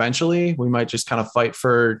okay. Like eventually we might just kind of fight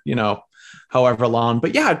for, however long.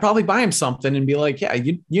 But yeah, I'd probably buy him something and be like, yeah,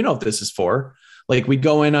 you know what this is for. Like we'd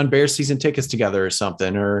go in on Bears season tickets together or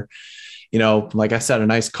something, or, like I said, a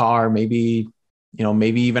nice car, maybe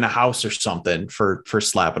even a house or something for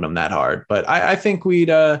slapping him that hard. But I think we'd,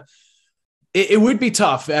 it would be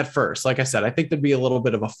tough at first. Like I said, I think there'd be a little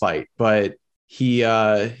bit of a fight, but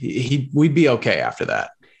we'd be okay after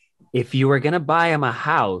that. If you were going to buy him a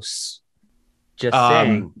house, just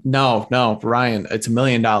saying. No, Ryan, it's $1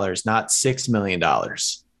 million, not $6 million.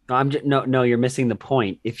 No, you're missing the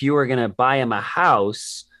point. If you were going to buy him a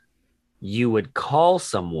house, you would call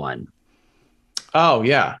someone. Oh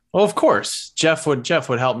yeah. Well, of course, Jeff would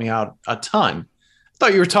help me out a ton. I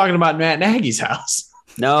thought you were talking about Matt Nagy's house.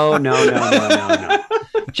 No.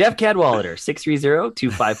 Jeff Cadwallader,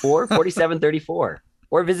 630-254-4734.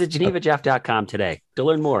 Or visit genevajeff.com today to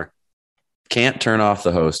learn more. Can't turn off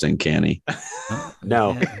the hosting, can he?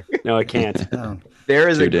 No, I can't. No. There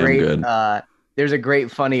is Too damn good. There's a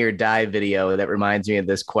great Funny or Die video that reminds me of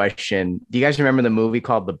this question. Do you guys remember the movie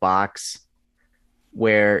called The Box,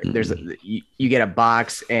 where there's you get a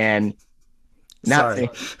box and Sorry.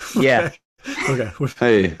 Yeah. Okay.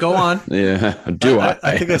 Hey, Go on. yeah.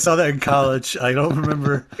 I think I saw that in college. I don't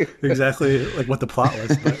remember exactly like what the plot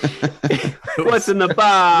was. But What's in the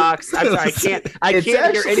box? I'm sorry, I It's can't hear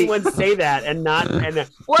actually- anyone say that and then,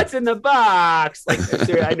 what's in the box? Like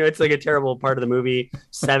seriously, I know it's like a terrible part of the movie.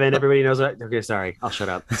 7, everybody knows what. Okay, sorry, I'll shut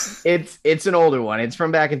up. It's an older one. It's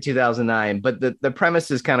from back in 2009, but the premise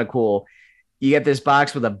is kind of cool. You get this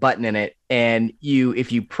box with a button in it, and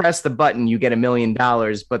if you press the button, you get $1 million.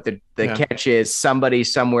 But the catch is somebody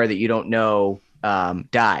somewhere that you don't know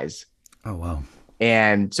dies. oh wow.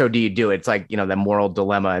 And so do you do it? It's like, the moral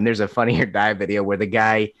dilemma. And there's a Funny or Die video where the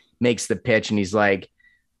guy makes the pitch and he's like,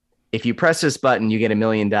 if you press this button, you get $1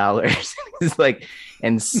 million. It's like,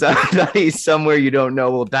 and somebody somewhere you don't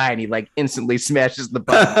know will die. And he like instantly smashes the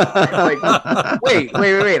button. Like, wait.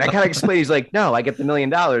 I gotta explain. He's like, no, I get the $1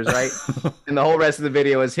 million, right? And the whole rest of the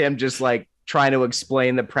video is him just like trying to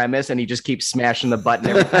explain the premise, and he just keeps smashing the button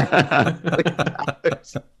every time.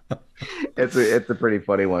 It's a pretty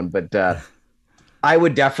funny one, but I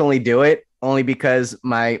would definitely do it only because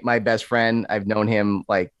my best friend, I've known him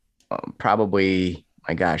like probably,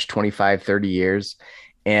 my gosh, 25, 30 years.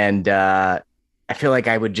 And I feel like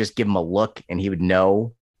I would just give him a look and he would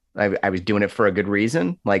know I was doing it for a good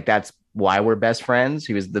reason. Like that's why we're best friends.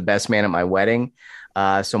 He was the best man at my wedding.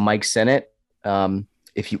 So Mike Sinnott,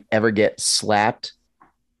 if you ever get slapped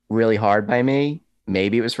really hard by me,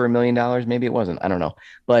 maybe it was for $1 million, maybe it wasn't. I don't know.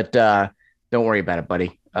 But don't worry about it,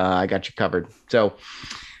 buddy. I got you covered. So,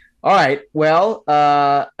 all right. Well,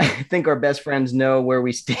 I think our best friends know where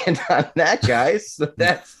we stand on that, guys. So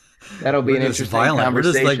that'll be an interesting conversation.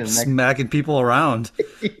 We're just like smacking people around.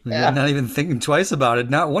 Yeah. Not even thinking twice about it.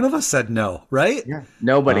 Not one of us said no, right? Yeah.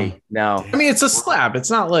 Nobody. No. I mean, it's a slap. It's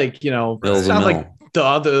not like, it's not like the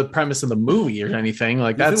other premise of the movie or anything.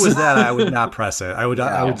 Like If it that's was that, I would not press it. I would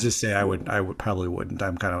just say I would probably wouldn't.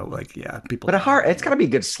 I'm kind of like, yeah, people. But it's got to be a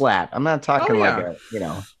good slap. I'm not talking like a,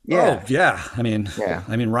 Yeah. Oh, yeah. I mean,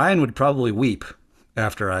 Ryan would probably weep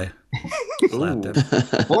after I slapped him.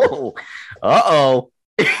 Whoa. Uh-oh.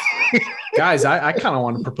 guys, I kind of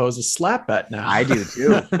want to propose a slap bet now. I do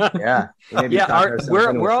too. Yeah.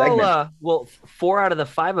 We're all 4 out of the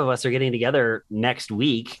 5 of us are getting together next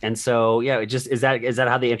week, and so yeah, is that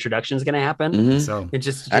how the introduction is going to happen? Mhm. So It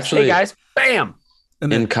just Actually, hey guys, bam.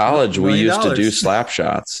 in college, we $1 million. used to do slap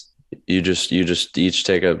shots. You just each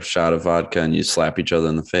take a shot of vodka and you slap each other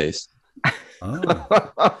in the face. Oh.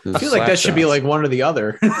 I feel like that should be like one or the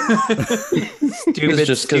other. It's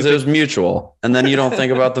just because it was mutual. And then you don't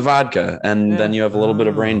think about the vodka. And then you have a little bit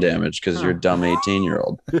of brain damage because you're a dumb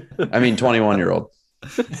 18-year-old. I mean, 21-year-old.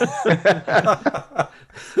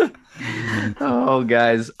 Oh,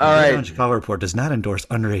 guys. All The right. Chicago Report does not endorse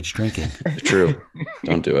underage drinking. True.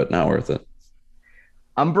 Don't do it. Not worth it.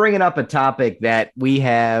 I'm bringing up a topic that we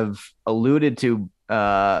have alluded to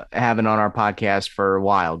having on our podcast for a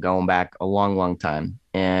while, going back a long, long time.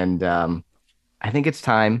 And I think it's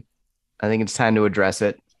time. I think it's time to address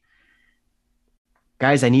it.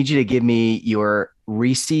 Guys, I need you to give me your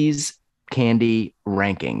Reese's candy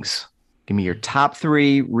rankings. Give me your top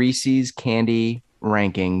 3 Reese's candy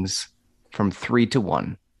rankings from 3 to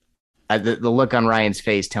 1. The look on Ryan's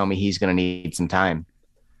face tell me he's going to need some time.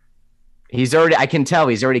 I can tell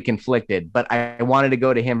he's already conflicted, but I wanted to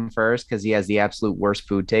go to him first because he has the absolute worst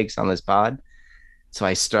food takes on this pod. So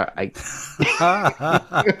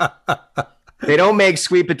they don't make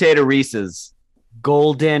sweet potato Reese's.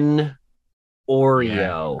 Golden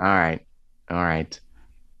Oreo. Yeah. All right.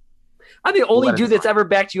 I'm the only dude that's ever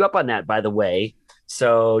backed you up on that, by the way.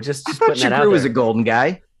 So just I thought putting that out Shagru was a there. golden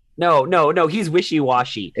guy. No, he's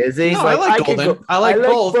wishy-washy. Is he? No, I like golden. I like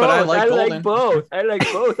both, but I like golden. I like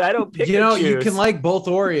both. I don't pick. You choose. you can like both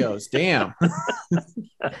Oreos. Damn.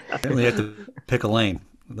 Apparently, you have to pick a lane.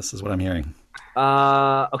 This is what I'm hearing.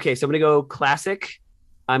 Okay, so I'm gonna go classic.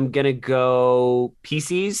 I'm gonna go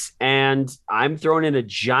PCs, and I'm throwing in a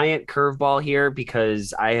giant curveball here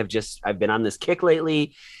because I've been on this kick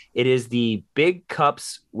lately. It is the big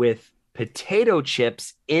cups with potato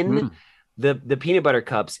chips in the peanut butter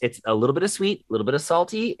cups. It's a little bit of sweet, a little bit of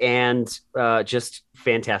salty, and just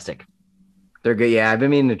fantastic. They're good. Yeah, I've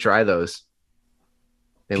been meaning to try those.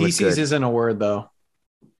 They look Pieces good. isn't a word though.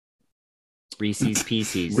 Reese's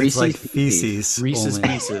Pieces. It's like feces. Reese's only.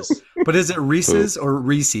 Pieces. But is it Reese's or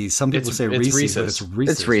Reese's? Some people say it's Reese's, but Reese's. it's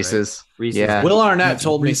Reese's. It's Reese's. Reese's. Yeah. Will Arnett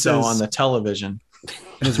told me so Reese's. on the television. Right?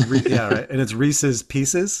 And it's right. And it's Reese's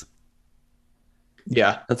Pieces.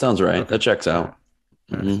 Yeah, That sounds right. That checks out.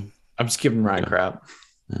 Mhm. I'm just giving Ryan crap.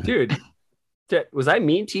 Dude, was I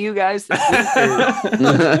mean to you guys?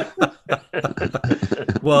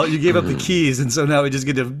 Well, you gave up the keys, and so now we just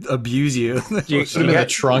get to abuse you. Put him in the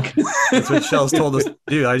trunk. That's what Shels told us to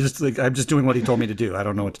do. I'm just doing what he told me to do. I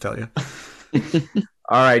don't know what to tell you.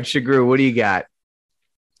 All right, Shagru, what do you got?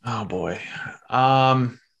 Oh boy. All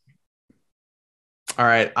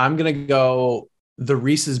right, I'm gonna go the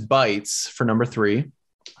Reese's Bites for number 3.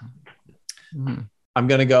 I'm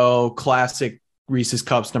gonna go classic Reese's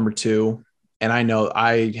Cups number 2, and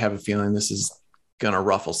I have a feeling this is gonna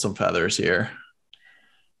ruffle some feathers here.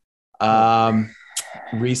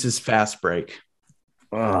 Reese's Fast Break.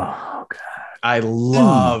 Oh God. I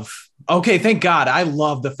love. Okay, thank God. I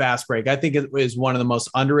love the Fast Break. I think it is one of the most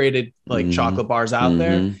underrated chocolate bars out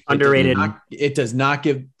there. Underrated. It does not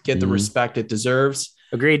get the respect it deserves.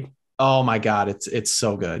 Agreed. Oh my God, it's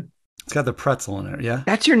so good. It's got the pretzel in it. Yeah.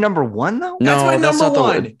 That's your number 1 though? That's my that's number not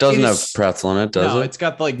one. It doesn't It have is- pretzel in it, does No, it? it's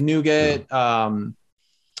got like nougat. It's I'm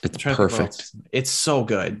trying to think what perfect. else. It's so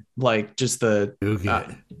good. Like just the Okay.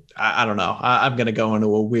 I don't know. I'm gonna go into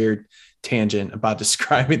a weird tangent about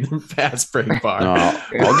describing the Fast Break bar. No,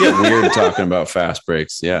 I'll get weird talking about fast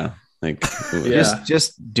breaks. Yeah. Like, Yeah.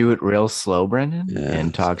 Just do it real slow, Brendan, Yeah.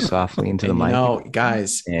 and talk softly into the And, mic.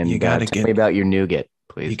 guys, And you gotta tell me about your nougat,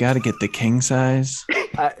 please. you gotta get the king size.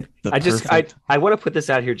 I want to put this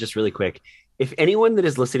out here just really quick. If anyone that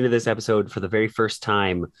is listening to this episode for the very first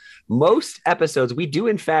time, most episodes we do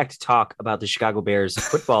in fact talk about the Chicago Bears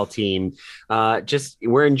football team.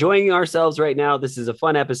 We're enjoying ourselves right now. This is a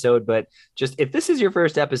fun episode, but just if this is your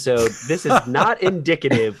first episode, this is not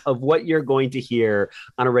indicative of what you're going to hear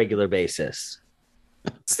on a regular basis.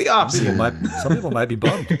 It's the opposite. Some people might be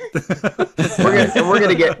bummed. we're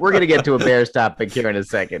gonna get to a Bears topic here in a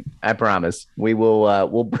second. I promise.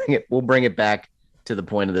 We'll bring it back to the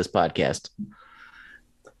point of this podcast.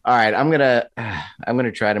 All right, I'm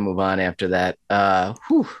gonna try to move on after that.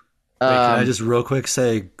 Wait, can I just real quick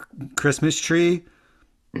say Christmas tree,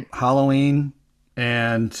 Halloween,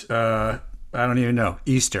 and I don't even know,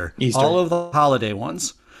 Easter. All of the holiday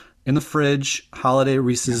ones in the fridge, holiday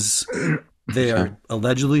Reese's. They are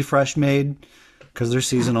allegedly fresh made because they're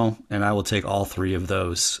seasonal, and I will take all 3 of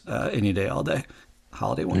those any day, all day.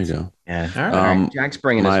 Holiday ones. there you go. Yeah. All right. Jack's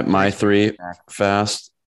bringing My 3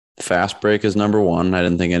 fast break is number 1. I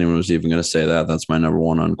didn't think anyone was even going to say that. That's my number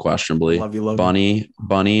 1 unquestionably. Love you, Logan.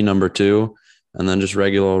 Bunny number 2, and then just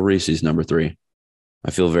regular Reese's number 3.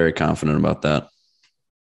 I feel very confident about that.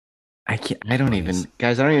 I don't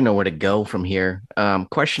even know where to go from here.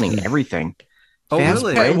 Questioning everything. Oh, Fast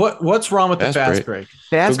really? break? What's wrong with the Fast fast break. break?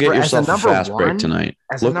 Fast Go get break as yourself a number fast break one? tonight.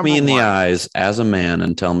 As a Look me number in the one? eyes as a man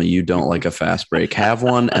and tell me you don't like a fast break. Have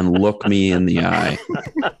one and look me in the eye.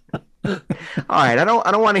 All right, I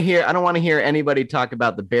don't want to hear anybody talk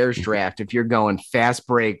about the Bears draft if you're going fast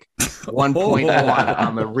break 1.1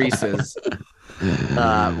 on the Reese's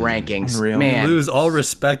rankings. Unreal. Man, Lose all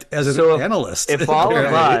respect as an So analyst. if all of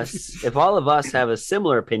Apparently. if all of us have a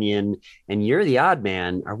similar opinion, and you're the odd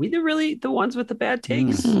man, are we really the ones with the bad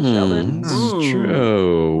takes, Sheldon? This is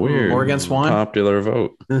true. Weird. 4 against 1. Popular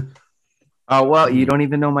vote. oh well, you don't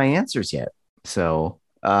even know my answers yet. So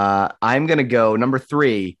I'm gonna go number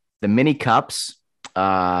 3, the mini cups.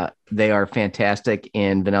 They are fantastic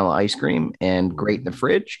in vanilla ice cream and great in the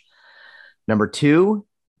fridge. Number 2,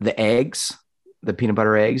 the eggs. The peanut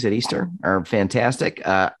butter eggs at Easter are fantastic.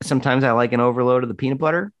 Sometimes I like an overload of the peanut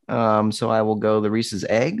butter. So I will go the Reese's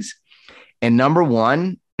eggs. And number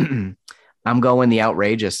 1, I'm going the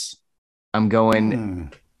outrageous. I'm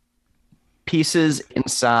going pieces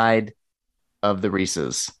inside of the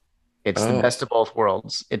Reese's. It's the best of both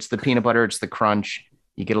worlds. It's the peanut butter. It's the crunch.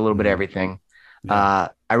 You get a little bit of everything. I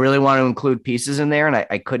really want to include pieces in there, and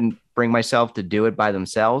I couldn't bring myself to do it by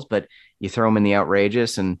themselves, but you throw them in the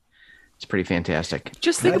outrageous, and it's pretty fantastic.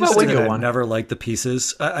 Just think I about just when think you I've never liked the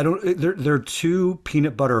pieces. I don't. They're too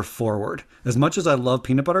peanut butter forward. As much as I love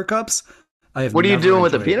peanut butter cups, I have. What are you never doing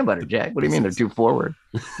with the enjoyed peanut butter, Jack? What do you mean they're too forward?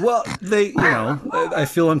 Well, I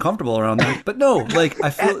feel uncomfortable around that. But no, like I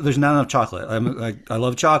feel there's not enough chocolate. I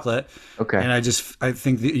love chocolate. Okay. And I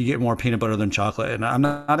think that you get more peanut butter than chocolate, and I'm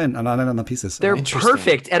not in on the pieces. they're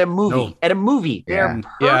perfect at a movie. No. At a movie, they're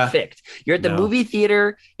Yeah. perfect. You're at the No. movie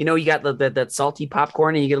theater. You got that salty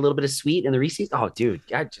popcorn, and you get a little bit of sweet, and the Reese's. Oh, dude,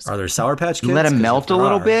 I just Are there Sour Patch Kids? Let them 'Cause melt if a there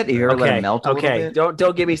little are, bit. You heard let okay. them melt a little Okay, bit.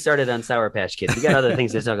 don't get me started on Sour Patch Kids. We got other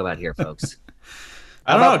things to talk about here, folks.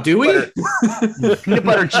 I don't know. Do we? Peanut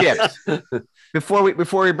butter chips. Before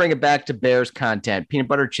we bring it back to Bears content, peanut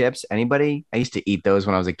butter chips. Anybody? I used to eat those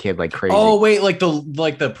when I was a kid like crazy. Oh wait, like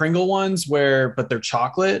the Pringle ones but they're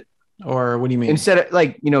chocolate, or what do you mean? Instead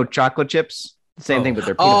of chocolate chips, same thing, but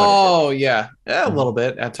they're peanut butter Oh yeah, a little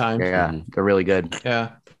bit at times. chips. Yeah, they're really good.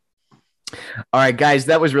 Yeah. All right, guys,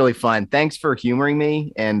 that was really fun. Thanks for humoring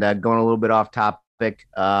me and going a little bit off topic.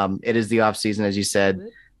 It is the off season, as you said.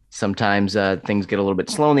 Sometimes things get a little bit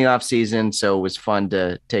slow in the off season, so it was fun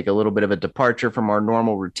to take a little bit of a departure from our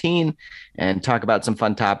normal routine and talk about some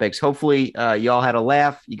fun topics. Hopefully, y'all had a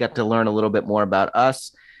laugh. You got to learn a little bit more about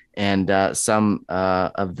us and some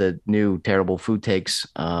of the new terrible food takes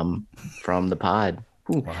from the pod.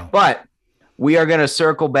 Wow. But we are going to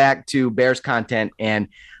circle back to Bears content, and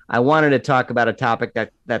I wanted to talk about a topic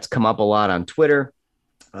that's come up a lot on Twitter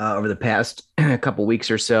over the past couple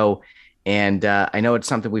weeks or so. And I know it's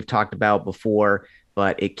something we've talked about before,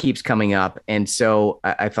 but it keeps coming up. And so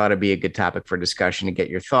I thought it'd be a good topic for discussion to get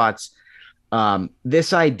your thoughts.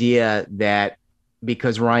 This idea that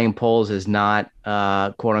because Ryan Poles is not,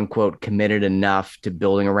 quote unquote, committed enough to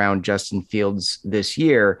building around Justin Fields this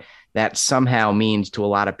year, that somehow means to a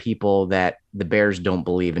lot of people that the Bears don't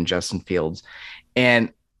believe in Justin Fields.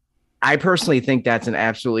 And I personally think that's an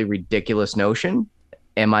absolutely ridiculous notion.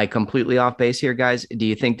 Am I completely off base here, guys? Do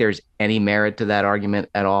you think there's any merit to that argument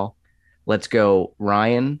at all? Let's go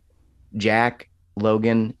Ryan, Jack,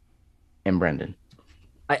 Logan, and Brendan.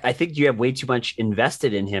 I think you have way too much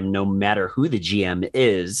invested in him, no matter who the GM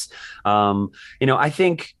is. I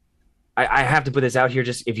think I have to put this out here.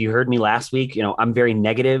 Just if you heard me last week, I'm very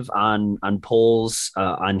negative on Poles,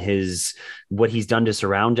 on what he's done to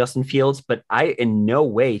surround Justin Fields, but I in no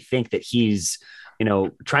way think that he's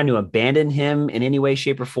trying to abandon him in any way,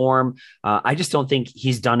 shape, or form. I just don't think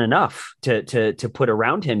he's done enough to put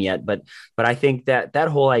around him yet. But I think that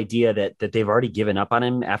whole idea that they've already given up on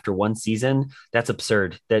him after one season, that's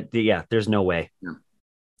absurd. There's no way.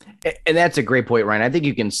 And that's a great point, Ryan. I think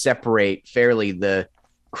you can separate fairly the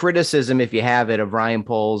criticism, if you have it, of Ryan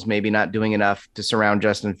Poles maybe not doing enough to surround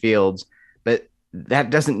Justin Fields, but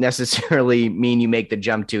that doesn't necessarily mean you make the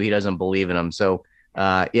jump to he doesn't believe in him. So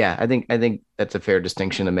I think that's a fair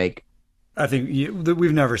distinction to make. I think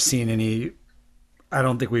we've never seen any. I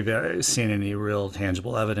don't think we've seen any real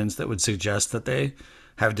tangible evidence that would suggest that they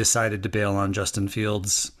have decided to bail on Justin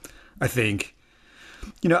Fields. I think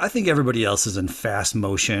everybody else is in fast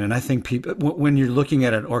motion, and I think people, when you're looking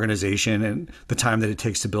at an organization and the time that it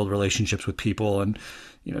takes to build relationships with people and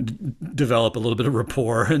develop a little bit of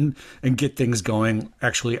rapport and get things going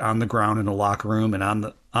actually on the ground in the locker room and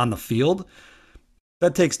on the field.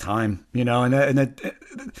 That takes time, and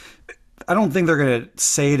I I don't think they're going to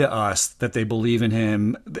say to us that they believe in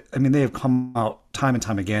him. I mean, they have come out time and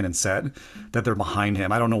time again and said that they're behind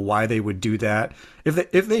him. I don't know why they would do that.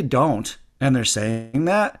 If they don't, and they're saying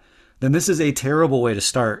that, then this is a terrible way to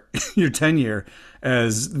start your tenure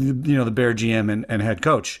as the Bear GM and head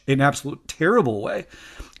coach. An absolute terrible way.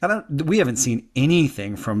 We haven't seen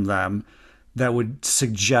anything from them that would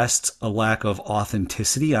suggest a lack of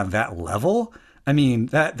authenticity on that level. I mean,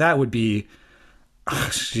 that would be,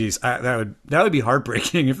 that would be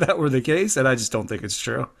heartbreaking if that were the case, and I just don't think it's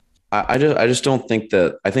true. I just don't think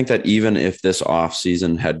that. I think that even if this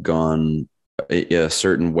offseason had gone a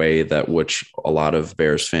certain way that which a lot of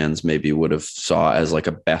Bears fans maybe would have saw as like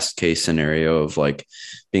a best case scenario of like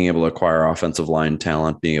being able to acquire offensive line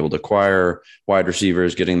talent, being able to acquire wide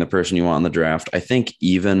receivers, getting the person you want in the draft. I think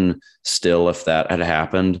even still, if that had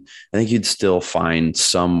happened, I think you'd still find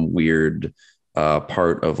some weird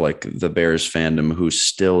part of like the Bears fandom who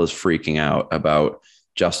still is freaking out about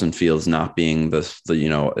Justin Fields not being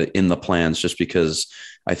the in the plans, just because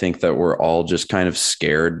I think that we're all just kind of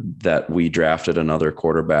scared that we drafted another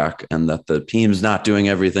quarterback and that the team's not doing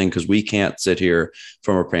everything because we can't sit here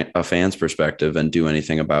from a fan's perspective and do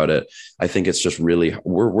anything about it. I think it's just really,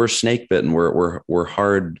 we're snake bitten. We're a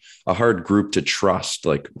hard group to trust,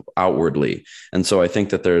 like outwardly. And so I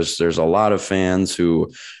think that there's a lot of fans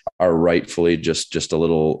who are rightfully just a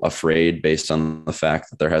little afraid based on the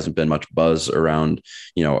fact that there hasn't been much buzz around,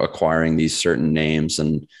 acquiring these certain names.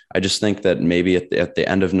 And I just think that maybe at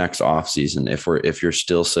the end of next offseason, if you're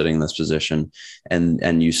still sitting in this position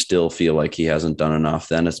and you still feel like he hasn't done enough,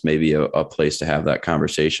 then it's maybe a place to have that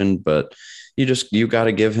conversation. But you got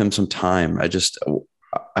to give him some time.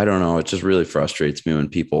 I don't know. It just really frustrates me when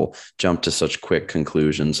people jump to such quick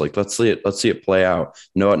conclusions. Like, let's see it play out.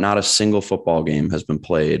 No, not a single football game has been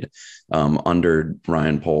played under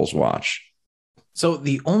Ryan Poles' watch. So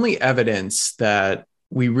the only evidence that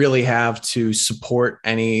we really have to support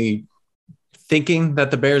any thinking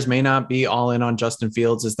that the Bears may not be all in on Justin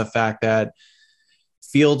Fields is the fact that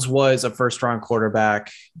Fields was a first-round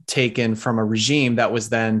quarterback taken from a regime that was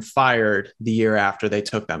then fired the year after they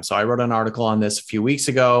took them. So I wrote an article on this a few weeks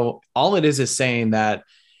ago. All it is saying that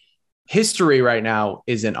history right now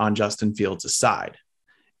isn't on Justin Fields' side.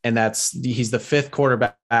 And he's the fifth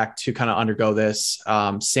quarterback to kind of undergo this.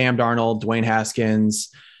 Sam Darnold, Dwayne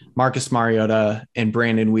Haskins, Marcus Mariota, and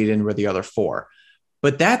Brandon Weeden were the other four.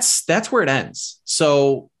 But that's where it ends.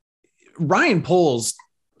 So Ryan Poles,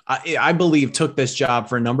 I believe, took this job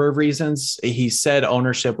for a number of reasons. He said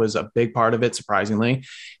ownership was a big part of it, surprisingly.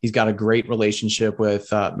 He's got a great relationship with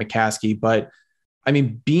McCaskey. But, I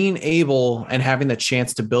mean, being able and having the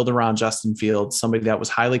chance to build around Justin Fields, somebody that was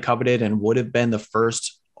highly coveted and would have been the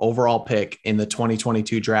first overall pick in the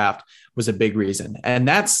 2022 draft, was a big reason. And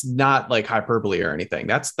that's not like hyperbole or anything.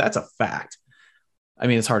 That's a fact. I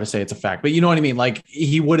mean, it's hard to say it's a fact, but you know what I mean? Like,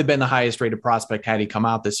 he would have been the highest rated prospect had he come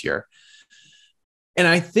out this year. And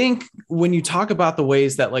I think when you talk about the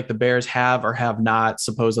ways that like the Bears have or have not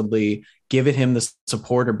supposedly given him the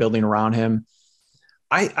support or building around him,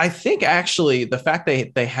 I think actually the fact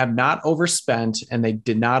that they have not overspent and they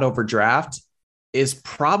did not overdraft is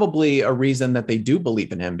probably a reason that they do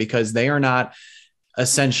believe in him, because they are not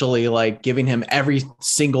essentially like giving him every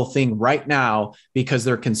single thing right now because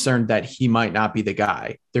they're concerned that he might not be the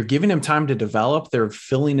guy. They're giving him time to develop. They're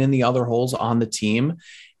filling in the other holes on the team.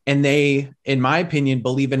 And they, in my opinion,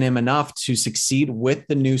 believe in him enough to succeed with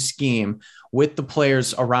the new scheme, with the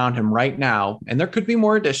players around him right now. And there could be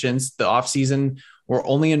more additions. The offseason, we're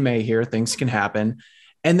only in May here. Things can happen.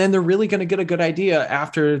 And then they're really going to get a good idea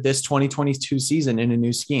after this 2022 season in a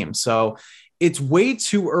new scheme. So it's way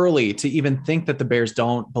too early to even think that the Bears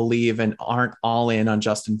don't believe and aren't all in on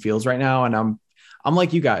Justin Fields right now. And I'm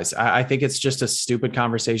like you guys. I think it's just a stupid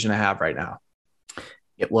conversation to have right now.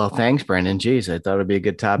 Yeah, well, thanks, Brandon. Jeez, I thought it'd be a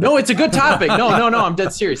good topic. No, it's a good topic. No, I'm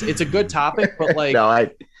dead serious. It's a good topic, but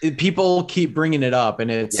like people keep bringing it up,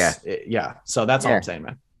 and it's So that's all I'm saying,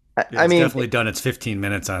 man. I mean, definitely done its 15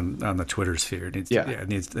 minutes on the Twitter sphere. It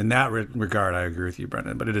needs in that regard. I agree with you,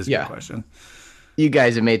 Brendan. But it is a good question. You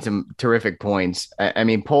guys have made some terrific points. I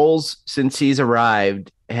mean, Poles, since he's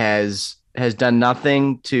arrived, has done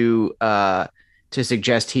nothing to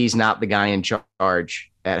suggest he's not the guy in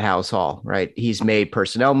charge at House Hall, right? He's made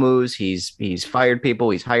personnel moves. He's fired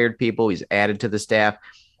people. He's hired people. He's added to the staff.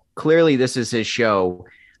 Clearly, this is his show.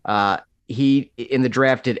 He in the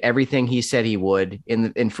draft did everything he said he would.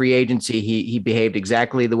 In free agency, he behaved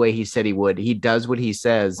exactly the way he said he would. He does what he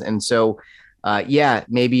says, and so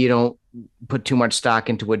maybe you don't put too much stock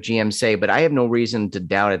into what GMs say, but I have no reason to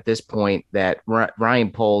doubt at this point that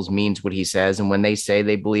Ryan Poles means what he says. And when they say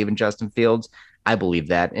they believe in Justin Fields, I believe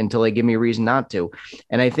that until they give me a reason not to.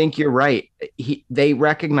 And I think you're right. They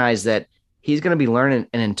recognize that he's going to be learning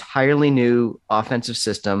an entirely new offensive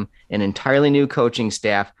system, an entirely new coaching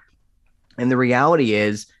staff. And the reality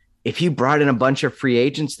is, if you brought in a bunch of free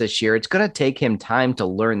agents this year, it's going to take him time to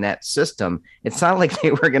learn that system. It's not like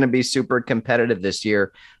they were going to be super competitive this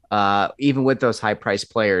year, even with those high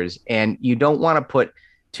priced players. And you don't want to put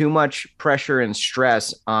too much pressure and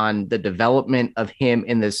stress on the development of him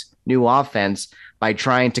in this new offense by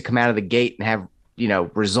trying to come out of the gate and have,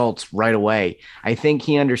 results right away. I think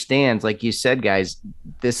he understands, like you said, guys,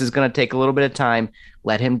 this is going to take a little bit of time.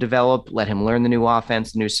 Let him develop, let him learn the new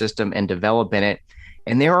offense, new system, and develop in it.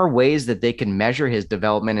 And there are ways that they can measure his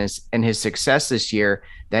development and his success this year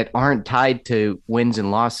that aren't tied to wins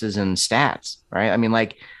and losses and stats, right? I mean,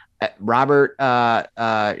 like Robert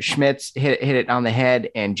Schmitz hit it on the head,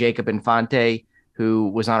 and Jacob Infante, who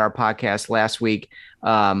was on our podcast last week.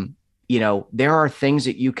 There are things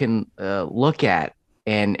that you can look at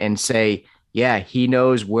and say, yeah, he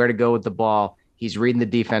knows where to go with the ball. He's reading the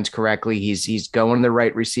defense correctly. He's going to the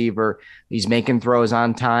right receiver. He's making throws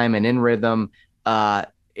on time and in rhythm.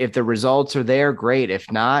 If the results are there, great.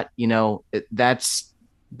 If not,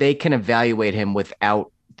 they can evaluate him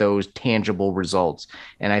without those tangible results.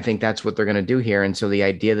 And I think that's what they're going to do here. And so the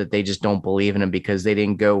idea that they just don't believe in him because they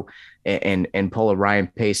didn't go and pull a Ryan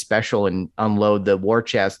Pace special and unload the war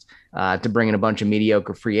chest to bring in a bunch of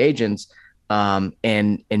mediocre free agents and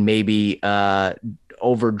maybe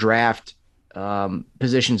overdraft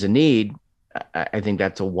positions of need. I think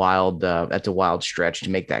that's a wild stretch to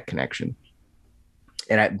make that connection.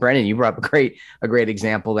 And Brendan, you brought up a great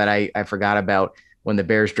example that I forgot about when the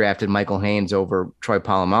Bears drafted Michael Haynes over Troy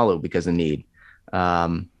Polamalu because of need.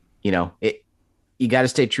 You got to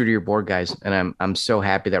stay true to your board, guys. And I'm so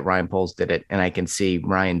happy that Ryan Poles did it. And I can see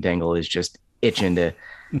Ryan Dingle is just itching to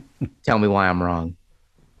tell me why I'm wrong.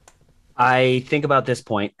 I think about this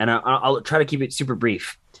point, and I'll try to keep it super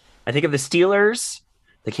brief. I think of the Steelers,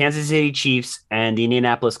 the Kansas City Chiefs, and the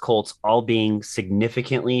Indianapolis Colts all being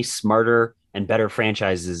significantly smarter and better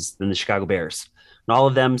franchises than the Chicago Bears. And all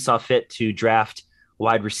of them saw fit to draft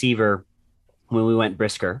wide receiver when we went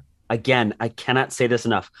Brisker. Again, I cannot say this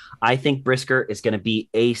enough. I think Brisker is going to be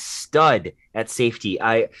a stud at safety.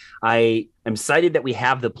 I am excited that we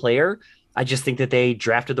have the player. I just think that they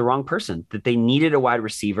drafted the wrong person, that they needed a wide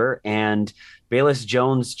receiver, and Bayless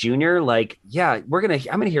Jones Jr. I'm going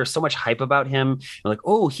to hear so much hype about him. Like,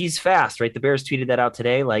 oh, he's fast, right? The Bears tweeted that out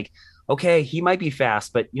today. Like, okay, he might be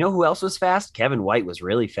fast, but you know who else was fast? Kevin White was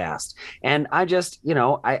really fast. And I just,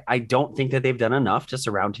 I don't think that they've done enough to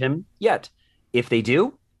surround him yet. If they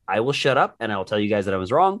do, I will shut up and I'll tell you guys that I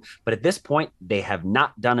was wrong. But at this point, they have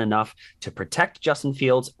not done enough to protect Justin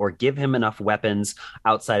Fields or give him enough weapons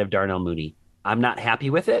outside of Darnell Mooney. I'm not happy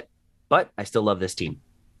with it, but I still love this team.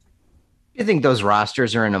 You think those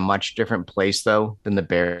rosters are in a much different place, though, than the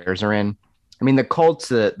Bears are in? I mean, the Colts,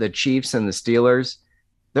 the Chiefs, and the Steelers,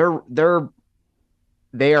 they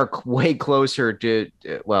are way closer to,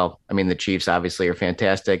 the Chiefs obviously are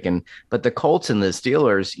fantastic, but the Colts and the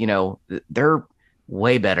Steelers, they're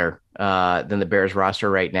way better than the Bears roster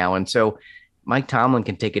right now. And so Mike Tomlin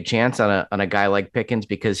can take a chance on a guy like Pickens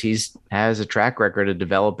because has a track record of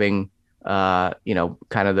developing, kind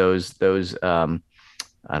of those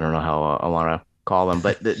I don't know how I want to call them,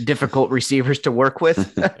 but the difficult receivers to work with.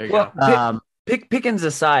 Pickens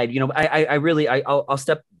aside, I'll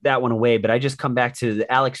step that one away, but I just come back to the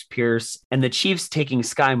Alex Pierce and the Chiefs taking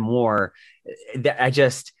Sky Moore.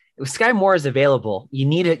 Sky Moore is available. You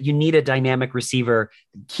need a dynamic receiver.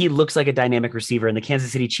 He looks like a dynamic receiver, and the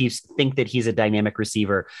Kansas City Chiefs think that he's a dynamic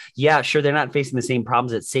receiver. Yeah, sure, they're not facing the same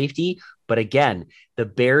problems at safety, but again, the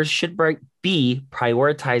Bears should be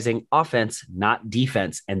prioritizing offense, not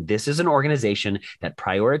defense. And this is an organization that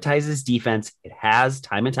prioritizes defense. It has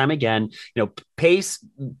time and time again. Pace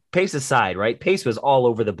aside, right? Pace was all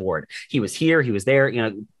over the board. He was here, he was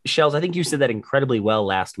there. Shels, I think you said that incredibly well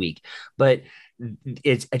last week, but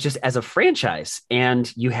it's just as a franchise,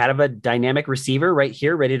 and you have a dynamic receiver right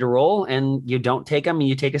here ready to roll, and you don't take him and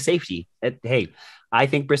you take a safety. Hey, I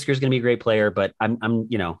think Brisker is going to be a great player, but I'm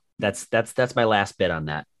that's my last bit on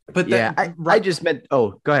that. But I just meant,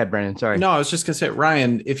 go ahead, Brandon. Sorry. No, I was just going to say,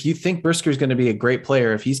 Ryan, if you think Brisker is going to be a great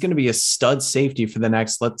player, if he's going to be a stud safety for the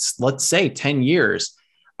next, let's say 10 years,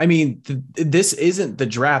 I mean, this isn't the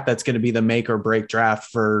draft that's going to be the make or break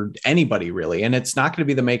draft for anybody really. And it's not going to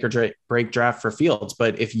be the make or break draft for Fields.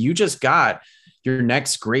 But if you just got your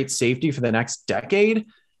next great safety for the next decade,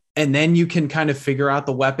 and then you can kind of figure out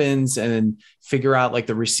the weapons and figure out like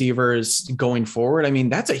the receivers going forward, I mean,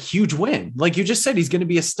 that's a huge win. Like you just said, he's going to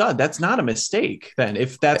be a stud. That's not a mistake then,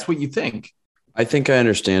 if that's what you think. I think I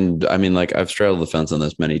understand. I mean, like I've straddled the fence on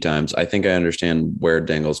this many times. I think I understand where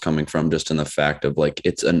Dangle's coming from, just in the fact of like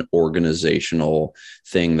it's an organizational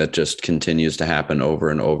thing that just continues to happen over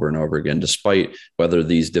and over and over again, despite whether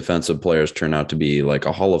these defensive players turn out to be like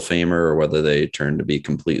a Hall of Famer or whether they turn to be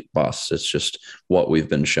complete busts. It's just what we've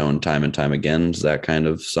been shown time and time again. Does that kind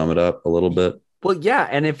of sum it up a little bit? Well, yeah.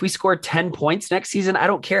 And if we score 10 points next season, I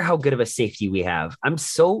don't care how good of a safety we have. I'm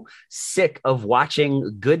so sick of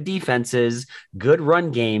watching good defenses, good run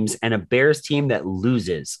games, and a Bears team that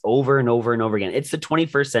loses over and over and over again. It's the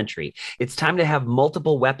 21st century. It's time to have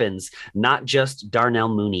multiple weapons, not just Darnell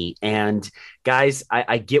Mooney. And guys,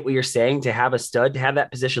 I get what you're saying. To have a stud, to have that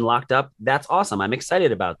position locked up, that's awesome. I'm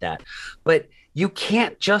excited about that. But you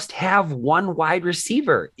can't just have one wide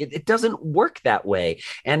receiver. It doesn't work that way.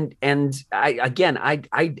 And I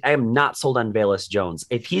am not sold on Velus Jones.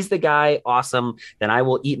 If he's the guy, awesome, then I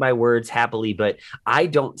will eat my words happily, but I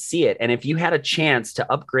don't see it. And if you had a chance to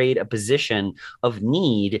upgrade a position of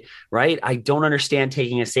need, right? I don't understand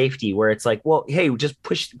taking a safety where it's like, well, hey, just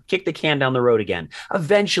kick the can down the road again.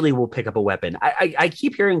 Eventually we'll pick up a weapon. I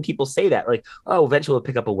keep hearing people say that, like, oh, eventually we'll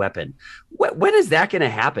pick up a weapon. When is that going to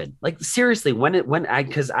happen? Like, seriously,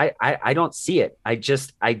 because I don't see it.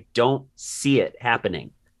 I don't see it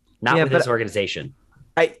happening. Not with this organization.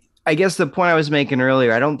 I guess the point I was making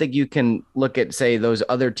earlier, I don't think you can look at, say, those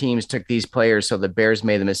other teams took these players, so the Bears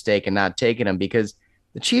made the mistake and not taking them, because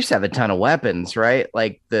the Chiefs have a ton of weapons, right?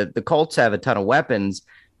 Like the Colts have a ton of weapons.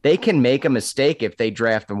 They can make a mistake if they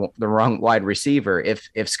draft the wrong wide receiver.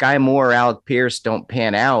 If Sky Moore or Alec Pierce don't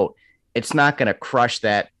pan out, it's not going to crush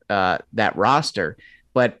that roster.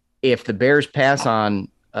 But if the Bears pass on,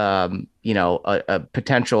 a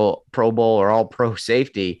potential Pro Bowl or All Pro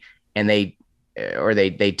safety, and they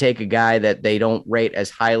take a guy that they don't rate as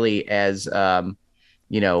highly as, some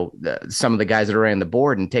of the guys that are on the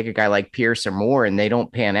board, and take a guy like Pierce or Moore, and they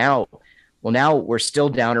don't pan out, well, now we're still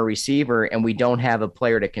down a receiver and we don't have a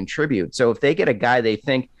player to contribute. So if they get a guy they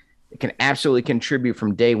think can absolutely contribute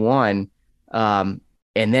from day one,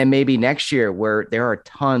 and then maybe next year, where there are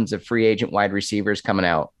tons of free agent wide receivers coming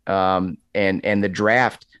out, and the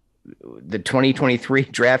draft, the 2023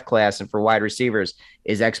 draft class and for wide receivers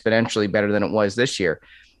is exponentially better than it was this year.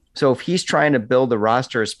 So if he's trying to build the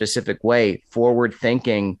roster a specific way, forward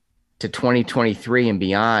thinking to 2023 and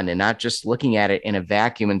beyond, and not just looking at it in a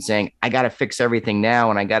vacuum and saying, I got to fix everything now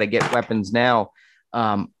and I got to get weapons now,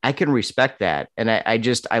 I can respect that. And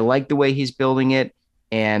I like the way he's building it.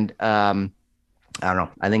 And I don't know.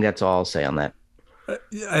 I think that's all I'll say on that.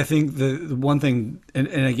 I think the one thing, and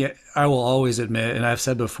again, I will always admit, and I've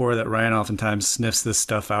said before, that Ryan oftentimes sniffs this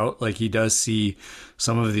stuff out. Like, he does see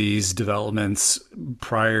some of these developments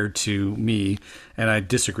prior to me, and I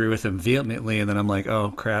disagree with him vehemently. And then I'm like,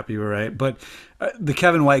 oh crap, you were right. But the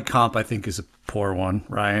Kevin White comp, I think, is a poor one,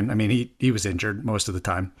 Ryan. I mean, he was injured most of the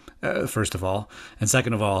time, first of all. And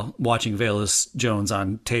second of all, watching Velus Jones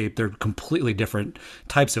on tape, they're completely different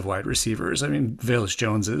types of wide receivers. I mean, Velus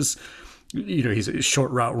Jones is, he's a short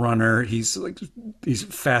route runner. He's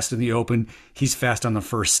fast in the open. He's fast on the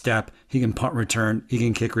first step. He can punt return. He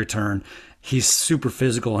can kick return. He's super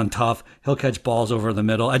physical and tough. He'll catch balls over the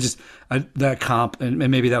middle. That comp, and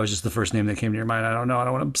maybe that was just the first name that came to your mind. I don't know. I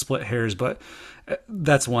don't want to split hairs, but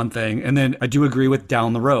that's one thing. And then I do agree with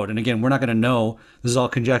down the road. And again, we're not going to know. This is all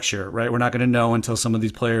conjecture, right? We're not going to know until some of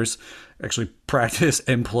these players actually practice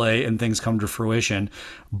and play and things come to fruition.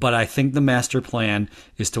 But I think the master plan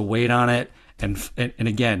is to wait on it and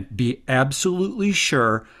again, be absolutely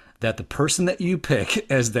sure that the person that you pick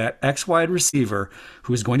as that X wide receiver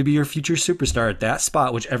who is going to be your future superstar at that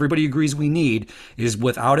spot, which everybody agrees we need, is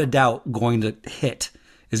without a doubt going to hit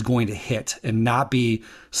and not be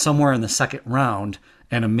somewhere in the second round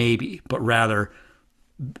and a maybe, but rather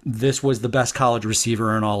this was the best college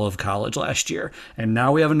receiver in all of college last year. And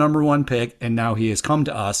now we have a number one pick, and now he has come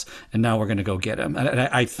to us, and now we're going to go get him. And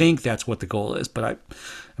I think that's what the goal is, but I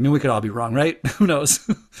mean, we could all be wrong, right? Who knows?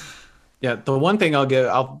 Yeah, the one thing I'll give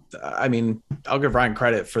Ryan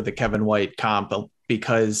credit for the Kevin White comp,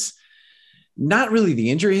 because not really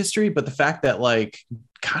the injury history, but the fact that, like,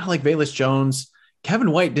 kind of like Velus Jones,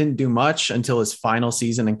 Kevin White didn't do much until his final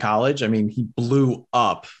season in college. I mean, he blew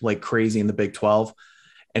up like crazy in the Big 12,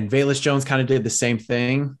 and Velus Jones kind of did the same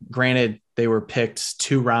thing. Granted, they were picked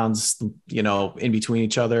 2 rounds, in between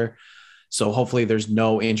each other. So hopefully there's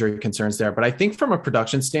no injury concerns there. But I think from a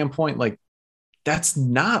production standpoint, like, that's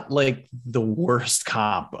not like the worst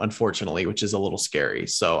comp, unfortunately, which is a little scary.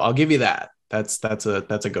 So I'll give you that. That's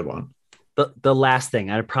a good one. The last thing,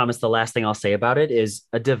 I promise, the last thing I'll say about it is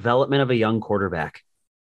a development of a young quarterback.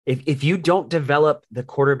 If you don't develop the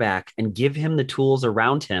quarterback and give him the tools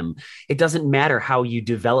around him, it doesn't matter how you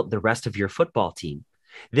develop the rest of your football team.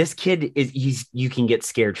 This kid you can get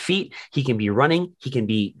scared feet. He can be running.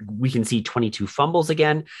 We can see 22 fumbles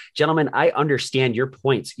again. Gentlemen, I understand your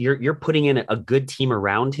points. You're putting in a good team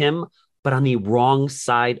around him, but on the wrong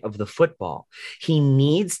side of the football. He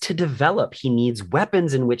needs to develop. He needs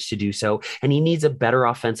weapons in which to do so, and he needs a better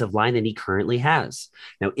offensive line than he currently has.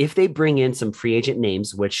 Now, if they bring in some free agent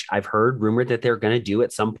names, which I've heard rumored that they're going to do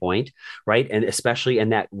at some point, right? And especially in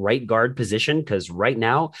that right guard position, because right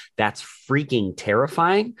now that's freaking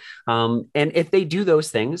terrifying. And if they do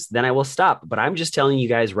those things, then I will stop. But I'm just telling you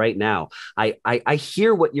guys right now, I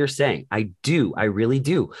hear what you're saying. I do. I really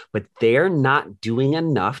do. But they're not doing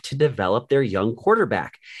enough to develop their young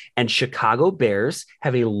quarterback. And Chicago Bears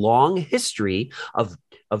have a long history of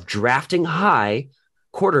drafting high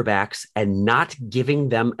quarterbacks and not giving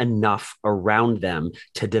them enough around them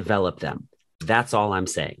to develop them. That's all I'm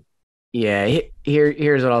saying. Yeah,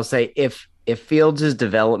 here's what I'll say. If Fields'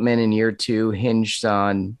 development in year 2 hinged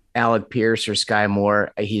on Alec Pierce or Sky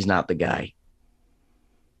Moore, he's not the guy.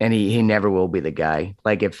 And he never will be the guy.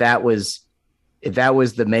 Like if that was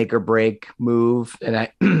the make or break move, and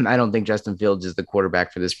I don't think Justin Fields is the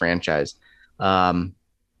quarterback for this franchise.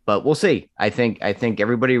 But we'll see. I think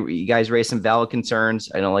everybody, you guys raised some valid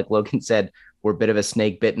concerns. I know, like Logan said, we're a bit of a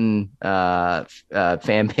snake bitten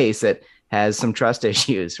fan base that has some trust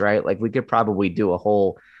issues, right? Like we could probably do a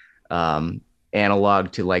whole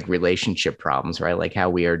analog to like relationship problems, right? Like how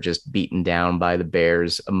we are just beaten down by the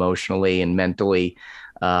Bears emotionally and mentally.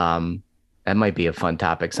 That might be a fun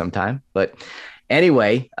topic sometime. But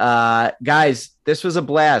anyway, guys, this was a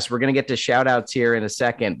blast. We're going to get to shout outs here in a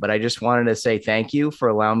second, but I just wanted to say thank you for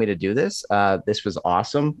allowing me to do this. This was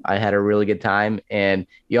awesome. I had a really good time, and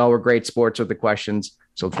y'all were great sports with the questions.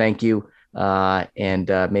 So thank you.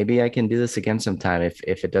 And maybe I can do this again sometime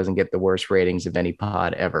if it doesn't get the worst ratings of any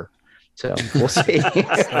pod ever. So we'll see.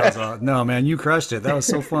 No, man, you crushed it. That was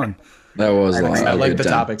so fun. That was I like the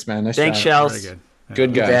topics, man. Nice Thanks, job. Shels. Very good.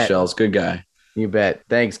 Good guy, Shels. Good guy. You bet.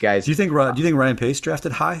 Thanks, guys. Do you think Ryan Pace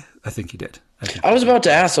drafted high? I think he did. I was about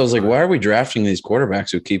to ask. I was like, why are we drafting these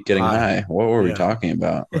quarterbacks who keep getting high? What were we talking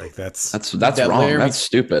about? Like that's wrong. That's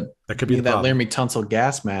stupid. That could be that Laramie Tunsil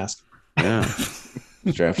gas mask. Yeah,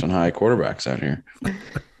 he's drafting high quarterbacks out here.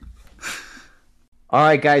 All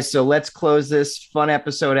right, guys. So let's close this fun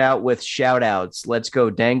episode out with shout outs. Let's go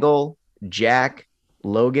Dangle, Jack,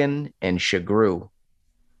 Logan, and Shagru.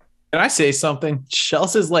 Can I say something?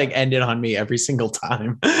 Shels is like ended on me every single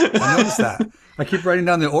time. I noticed that. I keep writing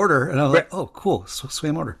down the order, and I'm like, oh, cool.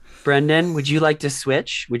 Same order. Brendan, would you like to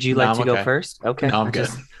switch? Would you like to go first? Okay. No, I'm good.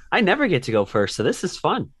 I never get to go first, so this is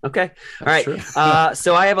fun. Okay. All right. True.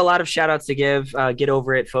 So I have a lot of shout outs to give. Get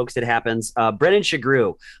over it, folks. It happens. Brendan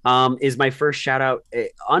Shagru is my first shout out.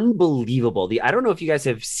 Unbelievable. I don't know if you guys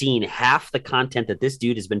have seen half the content that this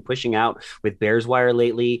dude has been pushing out with Bears Wire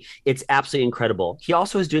lately. It's absolutely incredible. He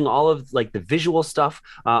also is doing all of like the visual stuff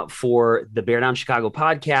for the Bear Down Chicago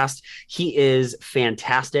podcast. He is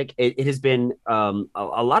fantastic. It has been a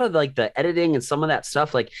lot of like the editing and some of that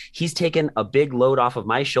stuff. Like he's taken a big load off of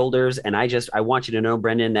my shoulders, and I want you to know,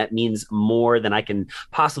 Brendan, that means more than I can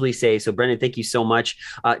possibly say. So Brendan, thank you so much.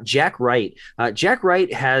 Jack Wright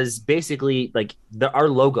has basically like our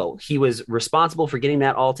logo. He was responsible for getting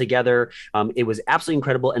that all together. It was absolutely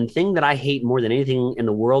incredible. And the thing that I hate more than anything in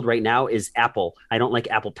the world right now is Apple. I don't like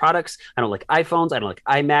Apple products. I don't like iPhones. I don't like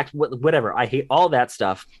iMacs, whatever. I hate all that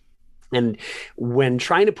stuff. And when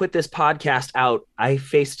trying to put this podcast out, I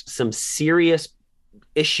faced some serious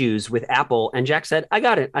issues with Apple, and Jack said, I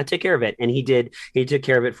got it. I take care of it. And he did. He took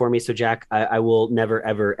care of it for me. So Jack, I will never,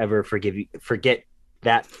 ever, ever forget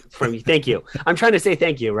that from you. Thank you. I'm trying to say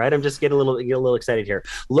thank you, right? I'm just getting a little excited here.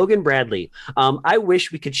 Logan Bradley. I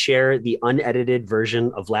wish we could share the unedited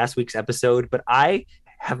version of last week's episode, but I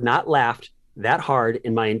have not laughed that hard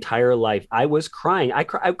in my entire life. I was crying.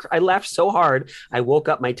 I laughed so hard. I woke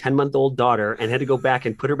up my 10-month-old daughter and had to go back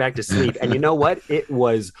and put her back to sleep. And you know what? It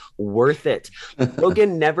was worth it.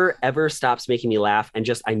 Logan never, ever stops making me laugh. And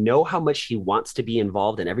just, I know how much he wants to be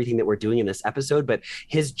involved in everything that we're doing in this episode, but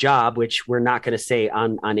his job, which we're not going to say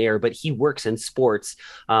on air, but he works in sports.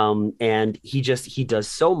 And he does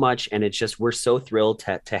so much. And it's just, we're so thrilled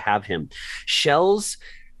to have him.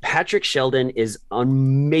 Patrick Sheldon is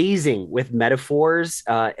amazing with metaphors.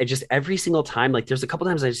 And just every single time, like there's a couple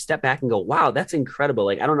times I just step back and go, wow, that's incredible.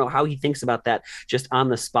 Like, I don't know how he thinks about that just on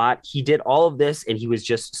the spot. He did all of this and he was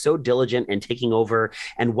just so diligent and taking over.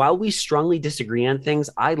 And while we strongly disagree on things,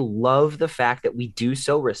 I love the fact that we do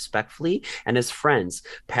so respectfully and as friends.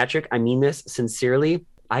 Patrick, I mean this sincerely.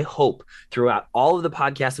 I hope throughout all of the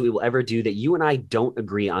podcasts that we will ever do that you and I don't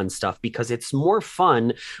agree on stuff, because it's more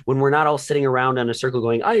fun when we're not all sitting around in a circle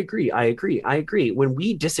going, I agree, I agree, I agree. When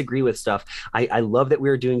we disagree with stuff, I love that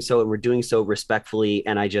we're doing so, and we're doing so respectfully.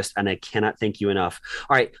 And I cannot thank you enough.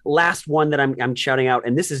 All right, last one that I'm shouting out,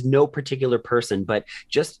 and this is no particular person, but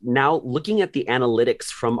just now looking at the analytics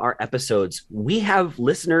from our episodes, we have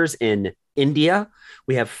listeners in India,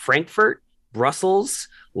 we have Frankfurt, Brussels,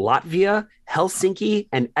 Latvia, Helsinki,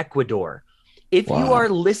 and Ecuador. If you are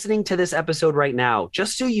listening to this episode right now,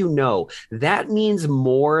 just so you know, that means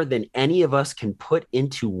more than any of us can put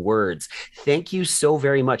into words. Thank you so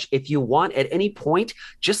very much. If you want at any point,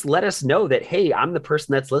 just let us know that, hey, I'm the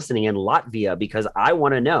person that's listening in Latvia, because I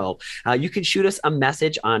want to know. You can shoot us a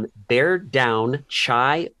message on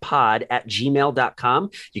beardownchaipod@gmail.com.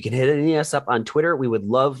 You can hit us up on Twitter. We would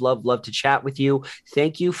love to chat with you.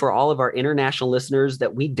 Thank you for all of our international listeners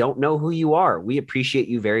that we don't know who you are. We appreciate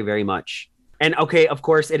you very, very much. And okay, of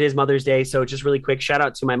course, it is Mother's Day. So just really quick, shout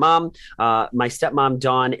out to my mom, my stepmom,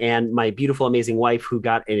 Dawn, and my beautiful, amazing wife, who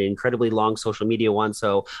got an incredibly long social media one.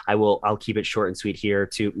 So I'll keep it short and sweet here.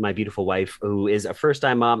 To my beautiful wife, who is a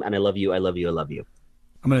first-time mom, and I love you. I love you. I love you.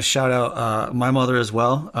 I'm going to shout out my mother as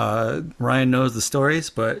well. Ryan knows the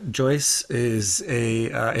stories, but Joyce is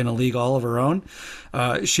in a league all of her own.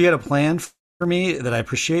 She had a plan for me that I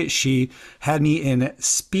appreciate. She had me in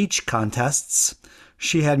speech contests.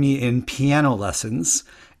 She had me in piano lessons,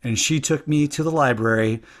 and she took me to the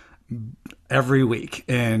library every week.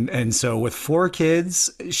 And so with 4 kids,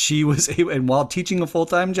 she was able, and while teaching a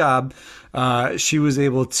full-time job, she was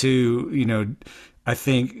able to, I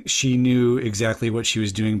think she knew exactly what she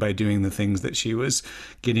was doing by doing the things that she was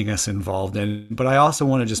getting us involved in. But I also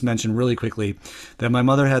want to just mention really quickly that my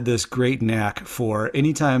mother had this great knack for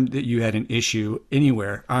anytime that you had an issue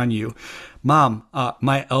anywhere on you. Mom,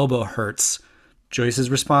 my elbow hurts. Joyce's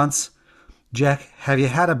response, Jack, have you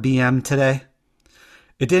had a BM today?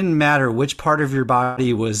 It didn't matter which part of your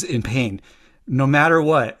body was in pain. No matter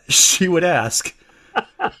what, she would ask,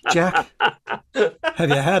 Jack, have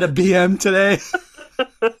you had a BM today?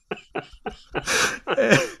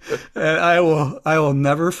 And I will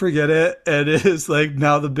never forget it. And it is like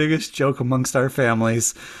now the biggest joke amongst our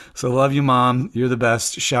families. So love you, Mom. You're the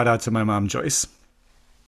best. Shout out to my mom, Joyce.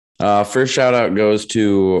 First shout out goes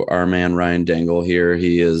to our man, Ryan Dangle here.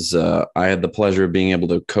 He is, I had the pleasure of being able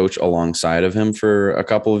to coach alongside of him for a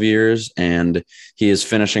couple of years, and he is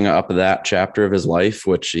finishing up that chapter of his life,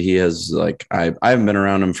 which he has I haven't been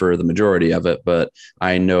around him for the majority of it, but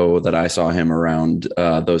I know that I saw him around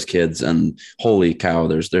those kids, and holy cow,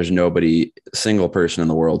 there's nobody, single person in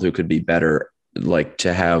the world who could be better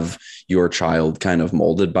to have your child kind of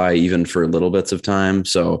molded by, even for little bits of time.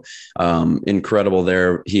 So incredible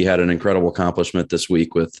there. He had an incredible accomplishment this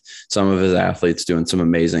week with some of his athletes doing some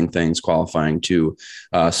amazing things, qualifying to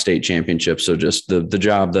state championships. So just the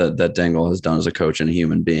job that Dangle has done as a coach and a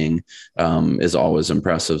human being is always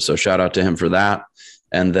impressive. So shout out to him for that.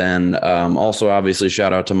 And then also obviously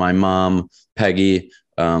shout out to my mom, Peggy,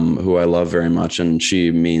 who I love very much. And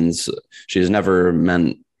she's never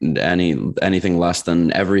meant anything less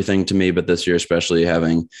than everything to me, but this year, especially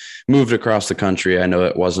having moved across the country, I know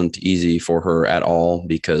it wasn't easy for her at all,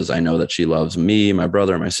 because I know that she loves me, my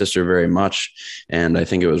brother, and my sister very much. And I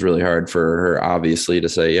think it was really hard for her, obviously, to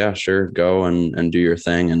say, yeah, sure, go and do your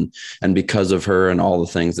thing. And because of her and all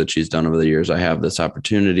the things that she's done over the years, I have this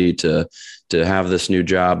opportunity to have this new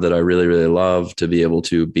job that I really, really love, to be able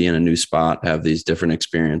to be in a new spot, have these different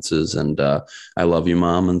experiences. And I love you,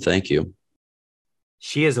 Mom, and thank you.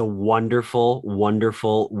 She is a wonderful,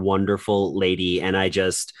 wonderful, wonderful lady. And I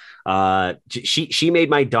just, she made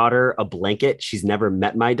my daughter a blanket. She's never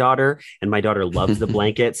met my daughter, and my daughter loves the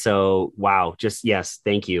blanket. So, wow. Just, yes.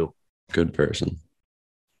 Thank you. Good person.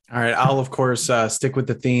 All right. I'll, of course, stick with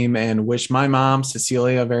the theme and wish my mom,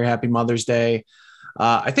 Cecilia, a very happy Mother's Day.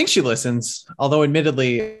 I think she listens, although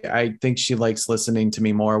admittedly, I think she likes listening to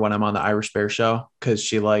me more when I'm on the Irish Bear Show, because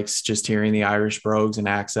she likes just hearing the Irish brogues and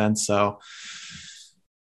accents. So,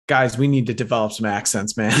 guys, we need to develop some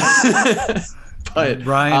accents, man. But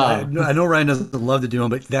Ryan, I know Ryan doesn't love to do them,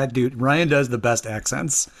 but that dude, Ryan does the best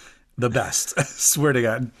accents, the best. I swear to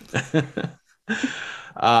God.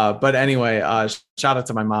 But anyway, shout out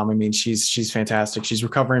to my mom. I mean, she's fantastic. She's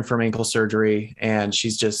recovering from ankle surgery, and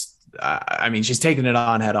she's just, she's taking it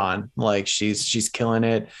on head on. Like she's killing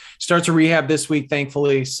it. Starts a rehab this week,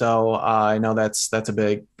 thankfully. So I know that's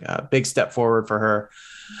a big step forward for her.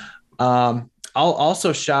 I'll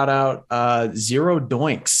also shout out Zero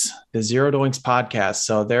Doinks, the Zero Doinks podcast.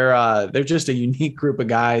 So they're just a unique group of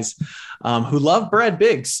guys who love Brad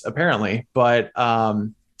Biggs, apparently. But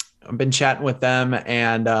I've been chatting with them,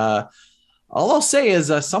 and all I'll say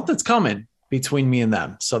is something's coming between me and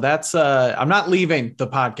them. So that's I'm not leaving the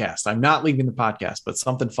podcast. But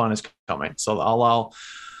something fun is coming. So all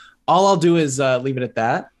I'll do is leave it at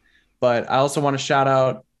that. But I also want to shout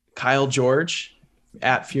out Kyle George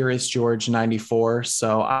at Furious George 94.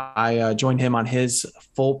 So I joined him on his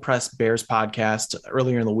Full Press Bears podcast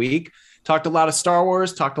earlier in the week. Talked a lot of Star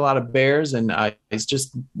Wars, talked a lot of Bears, and he's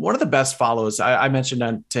just one of the best follows. I mentioned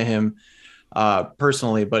that to him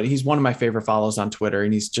personally, but he's one of my favorite follows on Twitter,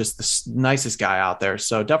 and he's just the nicest guy out there.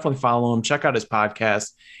 So definitely follow him. Check out his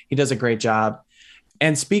podcast. He does a great job.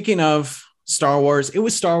 And speaking of Star Wars, it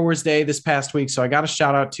was Star Wars Day this past week, so I got to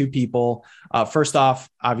shout out two people. First off,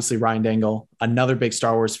 obviously Ryan Dangle, another big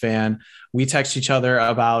Star Wars fan. We text each other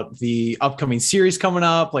about the upcoming series coming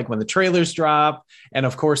up, like when the trailers drop, and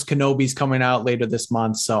of course Kenobi's coming out later this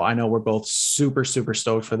month. So I know we're both super, super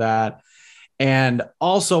stoked for that. And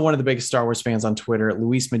also one of the biggest Star Wars fans on Twitter,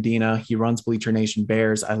 Luis Medina. He runs Bleacher Nation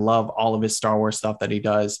Bears. I love all of his Star Wars stuff that he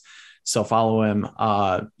does. So follow him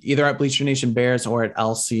either at Bleacher Nation Bears or at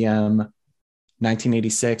LCM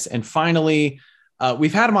 1986. And finally,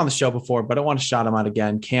 we've had him on the show before, but I want to shout him out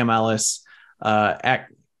again. Cam Ellis at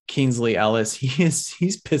Kingsley Ellis.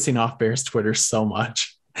 He's pissing off Bears Twitter so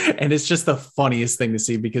much. And it's just the funniest thing to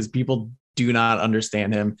see because people do not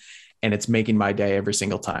understand him. And it's making my day every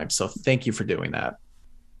single time. So thank you for doing that.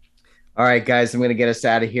 All right, guys, I'm going to get us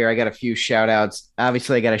out of here. I got a few shout outs.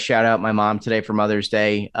 Obviously, I got to shout out my mom today for Mother's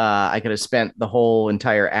Day. I could have spent the whole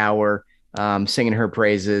entire hour singing her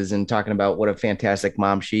praises and talking about what a fantastic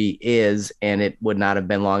mom she is, and it would not have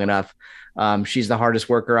been long enough. She's the hardest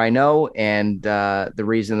worker I know, and the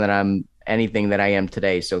reason that I'm anything that I am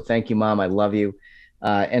today. So thank you, Mom. I love you.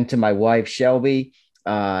 And to my wife, Shelby,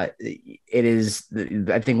 it is,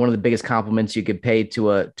 I think, one of the biggest compliments you could pay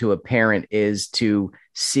to a parent is to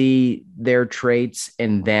see their traits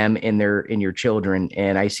in them in your children.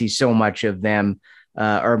 And I see so much of them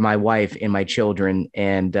or my wife in my children,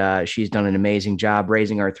 and she's done an amazing job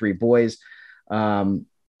raising our three boys. A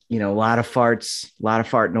lot of farts, a lot of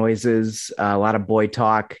fart noises, a lot of boy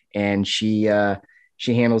talk, and she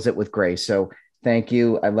handles it with grace. So thank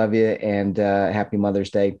you. I love you, and happy Mother's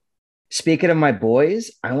Day. Speaking of my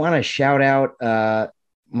boys, I want to shout out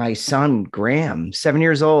my son, Graham, 7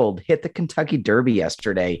 years old, hit the Kentucky Derby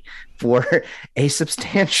yesterday for a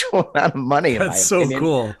substantial amount of money. That's so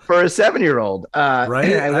cool for a 7-year-old.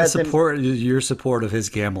 Right? I support your support of his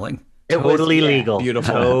gambling. Totally legal.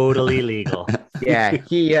 Beautiful. Totally legal.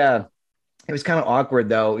 Yeah. It was kind of awkward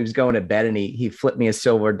though. He was going to bed and he flipped me a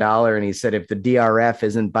silver dollar and he said, "If the DRF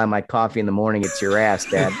isn't by my coffee in the morning, it's your ass,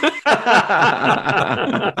 Dad."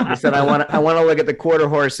 He said, I want to look at the quarter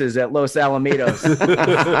horses at Los Alamitos."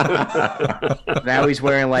 Now he's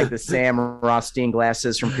wearing like the Sam Rothstein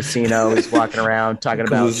glasses from Casino. He's walking around talking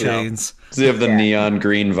about chains. Does he have the neon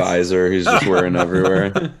green visor he's just wearing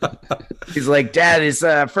everywhere? He's like, "Dad, it's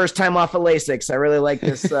first time off of Lasix. I really like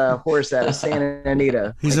this horse out of Santa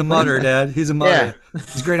Anita." He's a mutter, Dad. He's a mutter. Yeah.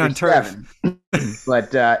 He's great on turf.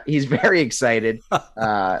 But he's very excited.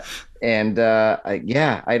 I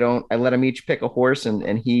let him each pick a horse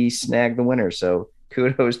and he snagged the winner. So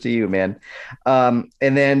kudos to you, man. And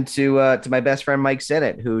then to my best friend, Mike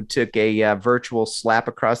Sennett, who took a virtual slap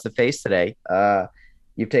across the face today.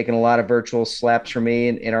 You've taken a lot of virtual slaps from me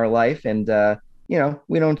in our life. And,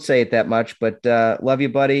 we don't say it that much, but love you,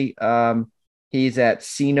 buddy. He's at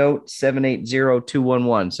C-Note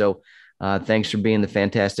 780211. So thanks for being the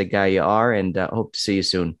fantastic guy you are, and hope to see you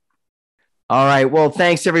soon. All right. Well,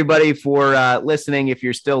 thanks everybody for listening. If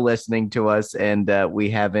you're still listening to us, and we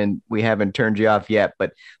haven't turned you off yet,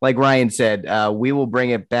 but like Ryan said, we will bring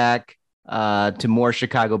it back to more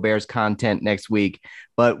Chicago Bears content next week.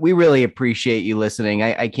 But we really appreciate you listening.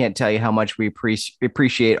 I can't tell you how much we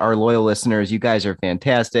appreciate our loyal listeners. You guys are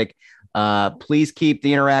fantastic. Please keep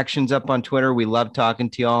the interactions up on Twitter. We love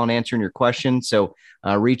talking to you all and answering your questions. So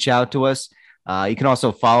reach out to us. You can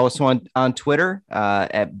also follow us on Twitter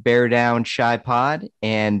at Bear Down Shy Pod.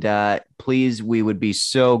 And please, we would be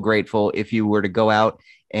so grateful if you were to go out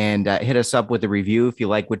and hit us up with a review if you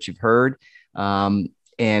like what you've heard.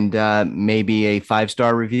 And maybe a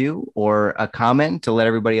 5-star review or a comment to let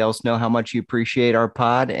everybody else know how much you appreciate our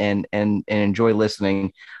pod and enjoy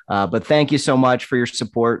listening. But thank you so much for your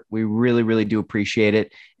support. We really, really do appreciate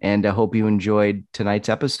it. And I hope you enjoyed tonight's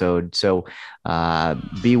episode. So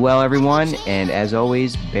be well, everyone. And as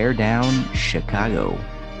always, Bear Down Chicago.